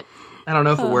touched it. I don't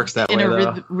know if it works that way, though.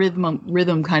 In a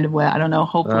rhythm kind of way. I don't know.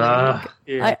 Hopefully.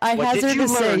 I hazard to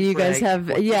say you guys have,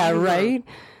 right?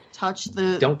 Touch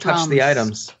the Don't touch drums. the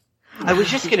items. I was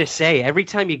just going to say, every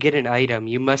time you get an item,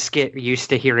 you must get used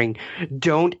to hearing,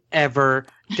 don't ever ...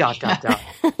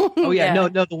 Oh yeah, no.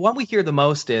 The one we hear the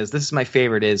most this is my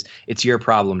favorite, is it's your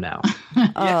problem now.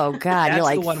 Oh God, That's you're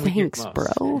like, the one we hear thanks, most.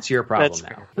 bro. It's your problem That's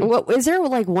now. What is there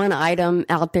like one item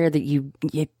out there that you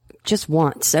just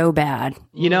want so bad?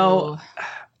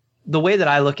 The way that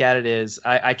I look at it is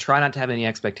I try not to have any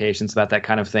expectations about that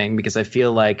kind of thing, because I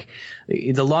feel like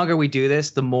the longer we do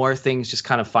this, the more things just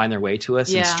kind of find their way to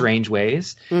us in strange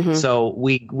ways. Mm-hmm. So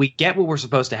we get what we're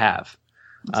supposed to have.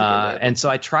 And so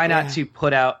I try not to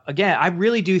put out, again, I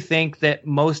really do think that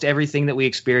most everything that we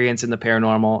experience in the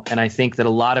paranormal, and I think that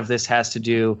a lot of this has to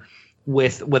do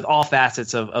with all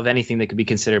facets of anything that could be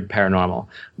considered paranormal,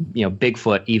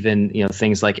 Bigfoot, even,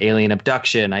 things like alien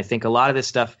abduction. I think a lot of this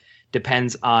stuff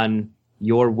depends on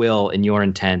your will and your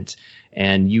intent,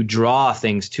 and you draw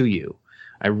things to you.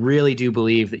 I really do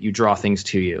believe that you draw things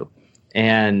to you.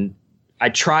 And I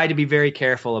try to be very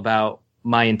careful about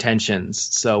my intentions.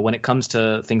 So when it comes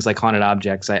to things like haunted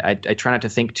objects, I try not to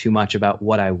think too much about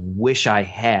what I wish I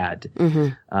had,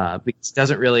 because it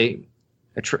doesn't really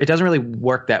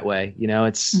work that way.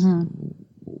 It's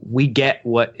we get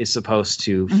what is supposed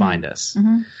to find us.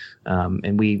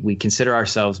 And we consider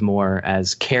ourselves more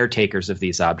as caretakers of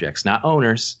these objects, not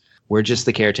owners. We're just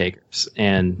the caretakers.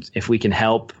 And if we can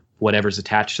help whatever's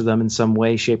attached to them in some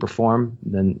way, shape, or form,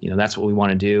 then that's what we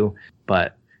want to do.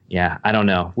 But yeah, I don't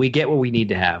know. We get what we need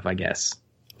to have, I guess.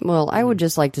 Well, I would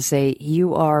just like to say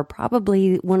you are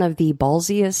probably one of the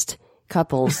ballsiest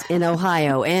couples in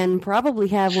Ohio, and probably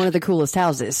have one of the coolest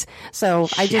houses. So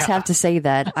I just have to say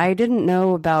that I didn't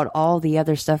know about all the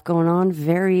other stuff going on.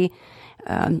 Very,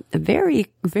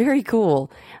 very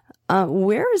cool.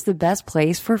 Where is the best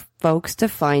place for folks to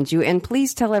find you? And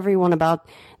please tell everyone about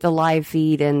the live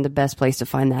feed and the best place to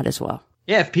find that as well.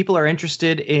 Yeah, if people are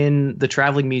interested in the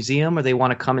Traveling Museum, or they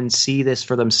want to come and see this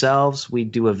for themselves, we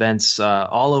do events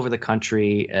all over the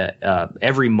country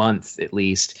every month at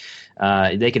least.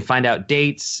 They can find out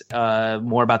dates,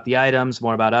 more about the items,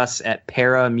 more about us at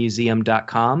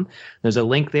paramuseum.com. There's a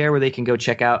link there where they can go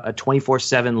check out a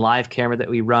 24/7 live camera that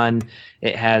we run.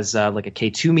 It has like a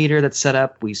K2 meter that's set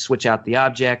up. We switch out the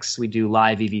objects. We do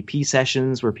live EVP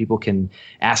sessions where people can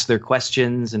ask their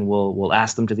questions, and we'll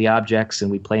ask them to the objects, and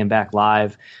we play them back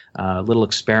live, little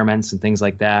experiments and things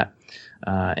like that.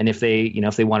 And if they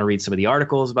want to read some of the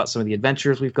articles about some of the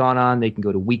adventures we've gone on, they can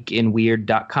go to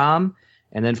weekinweird.com.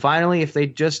 And then finally, if they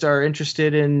just are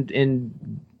interested in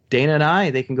Dana and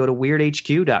I, they can go to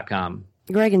weirdhq.com.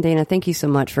 Greg and Dana, thank you so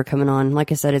much for coming on.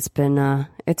 Like I said, it's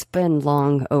been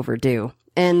long overdue.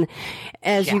 And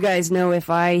as you guys know, if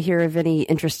I hear of any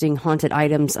interesting haunted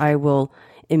items, I will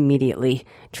immediately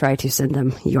try to send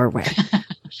them your way.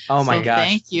 Oh my gosh.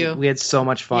 Thank you. We had so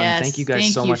much fun. Yes, thank you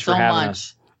guys so much for having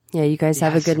us. Yeah, you guys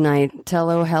have a good night.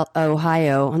 Tell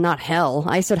Ohio, not hell.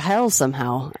 I said hell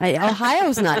somehow.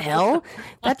 Ohio's not hell.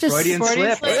 That just Freudian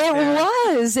slip. It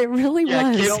was. It really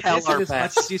was. You don't miss it as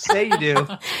much as you say you do.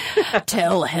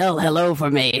 Tell hell hello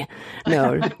for me.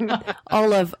 No,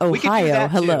 all of Ohio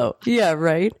hello. Yeah,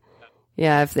 right.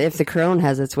 Yeah, if the crone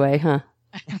has its way, huh?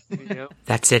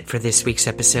 That's it for this week's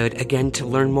episode. Again, to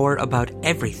learn more about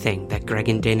everything that Greg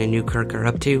and Dana Newkirk are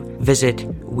up to, visit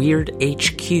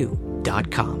weirdhq.com.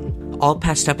 All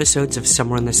past episodes of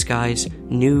Somewhere in the Skies,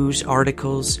 news,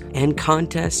 articles, and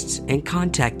contests, and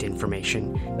contact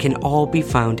information can all be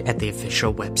found at the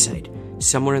official website,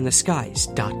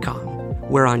 somewhereintheskies.com.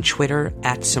 We're on Twitter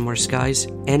 @SomewhereSkies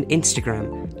and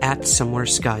Instagram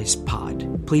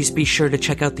 @SomewhereSkiesPod. Please be sure to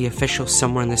check out the official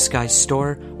Somewhere in the Skies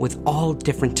store with all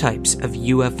different types of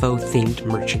UFO-themed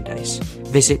merchandise.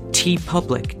 Visit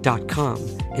teepublic.com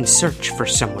and search for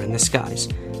Somewhere in the Skies.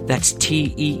 That's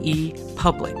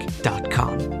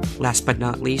teepublic.com. Last but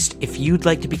not least, if you'd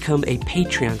like to become a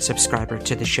Patreon subscriber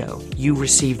to the show, you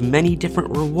receive many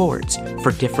different rewards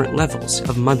for different levels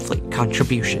of monthly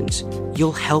contributions.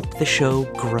 You'll help the show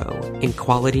grow in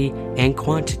quality and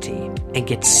quantity and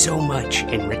get so much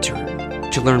in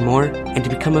return. To learn more and to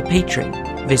become a patron,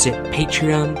 visit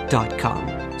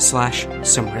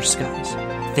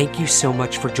patreon.com/somewhereskies. Thank you so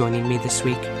much for joining me this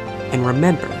week. And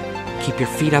remember, keep your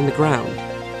feet on the ground,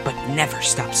 but never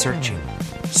stop searching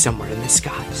somewhere in the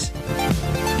skies.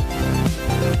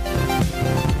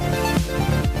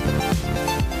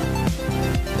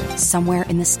 Somewhere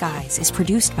in the Skies is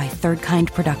produced by Third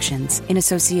Kind Productions in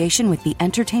association with the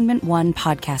Entertainment One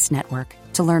Podcast Network.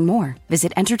 To learn more,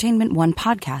 visit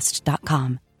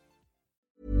entertainmentonepodcast.com.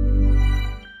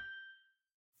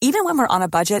 Even when we're on a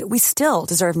budget, we still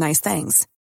deserve nice things.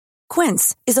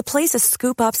 Quince is a place to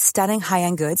scoop up stunning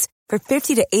high-end goods for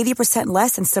 50 to 80%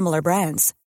 less than similar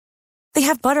brands. They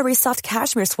have buttery soft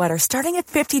cashmere sweaters starting at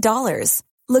 $50,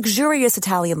 luxurious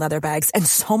Italian leather bags, and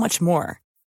so much more.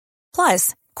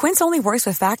 Plus, Quince only works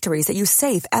with factories that use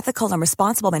safe, ethical, and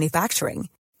responsible manufacturing.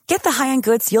 Get the high-end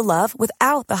goods you'll love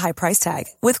without the high price tag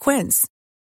with Quince.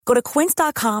 Go to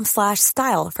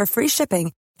quince.com/style for free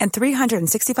shipping and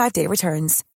 365-day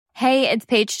returns. Hey, it's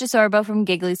Paige DeSorbo from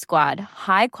Giggly Squad.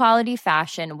 High quality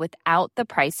fashion without the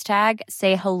price tag.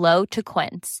 Say hello to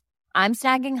Quince. I'm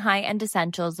snagging high-end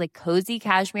essentials like cozy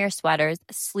cashmere sweaters,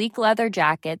 sleek leather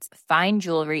jackets, fine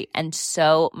jewelry, and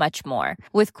so much more.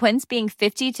 With Quince being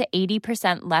 50 to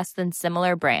 80% less than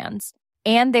similar brands.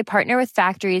 And they partner with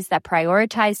factories that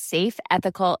prioritize safe,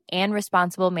 ethical, and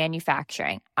responsible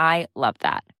manufacturing. I love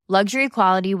that. Luxury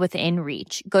quality within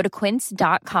reach. Go to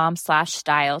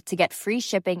quince.com/style to get free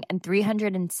shipping and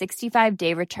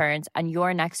 365-day returns on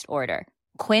your next order.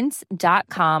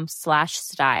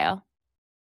 Quince.com/style.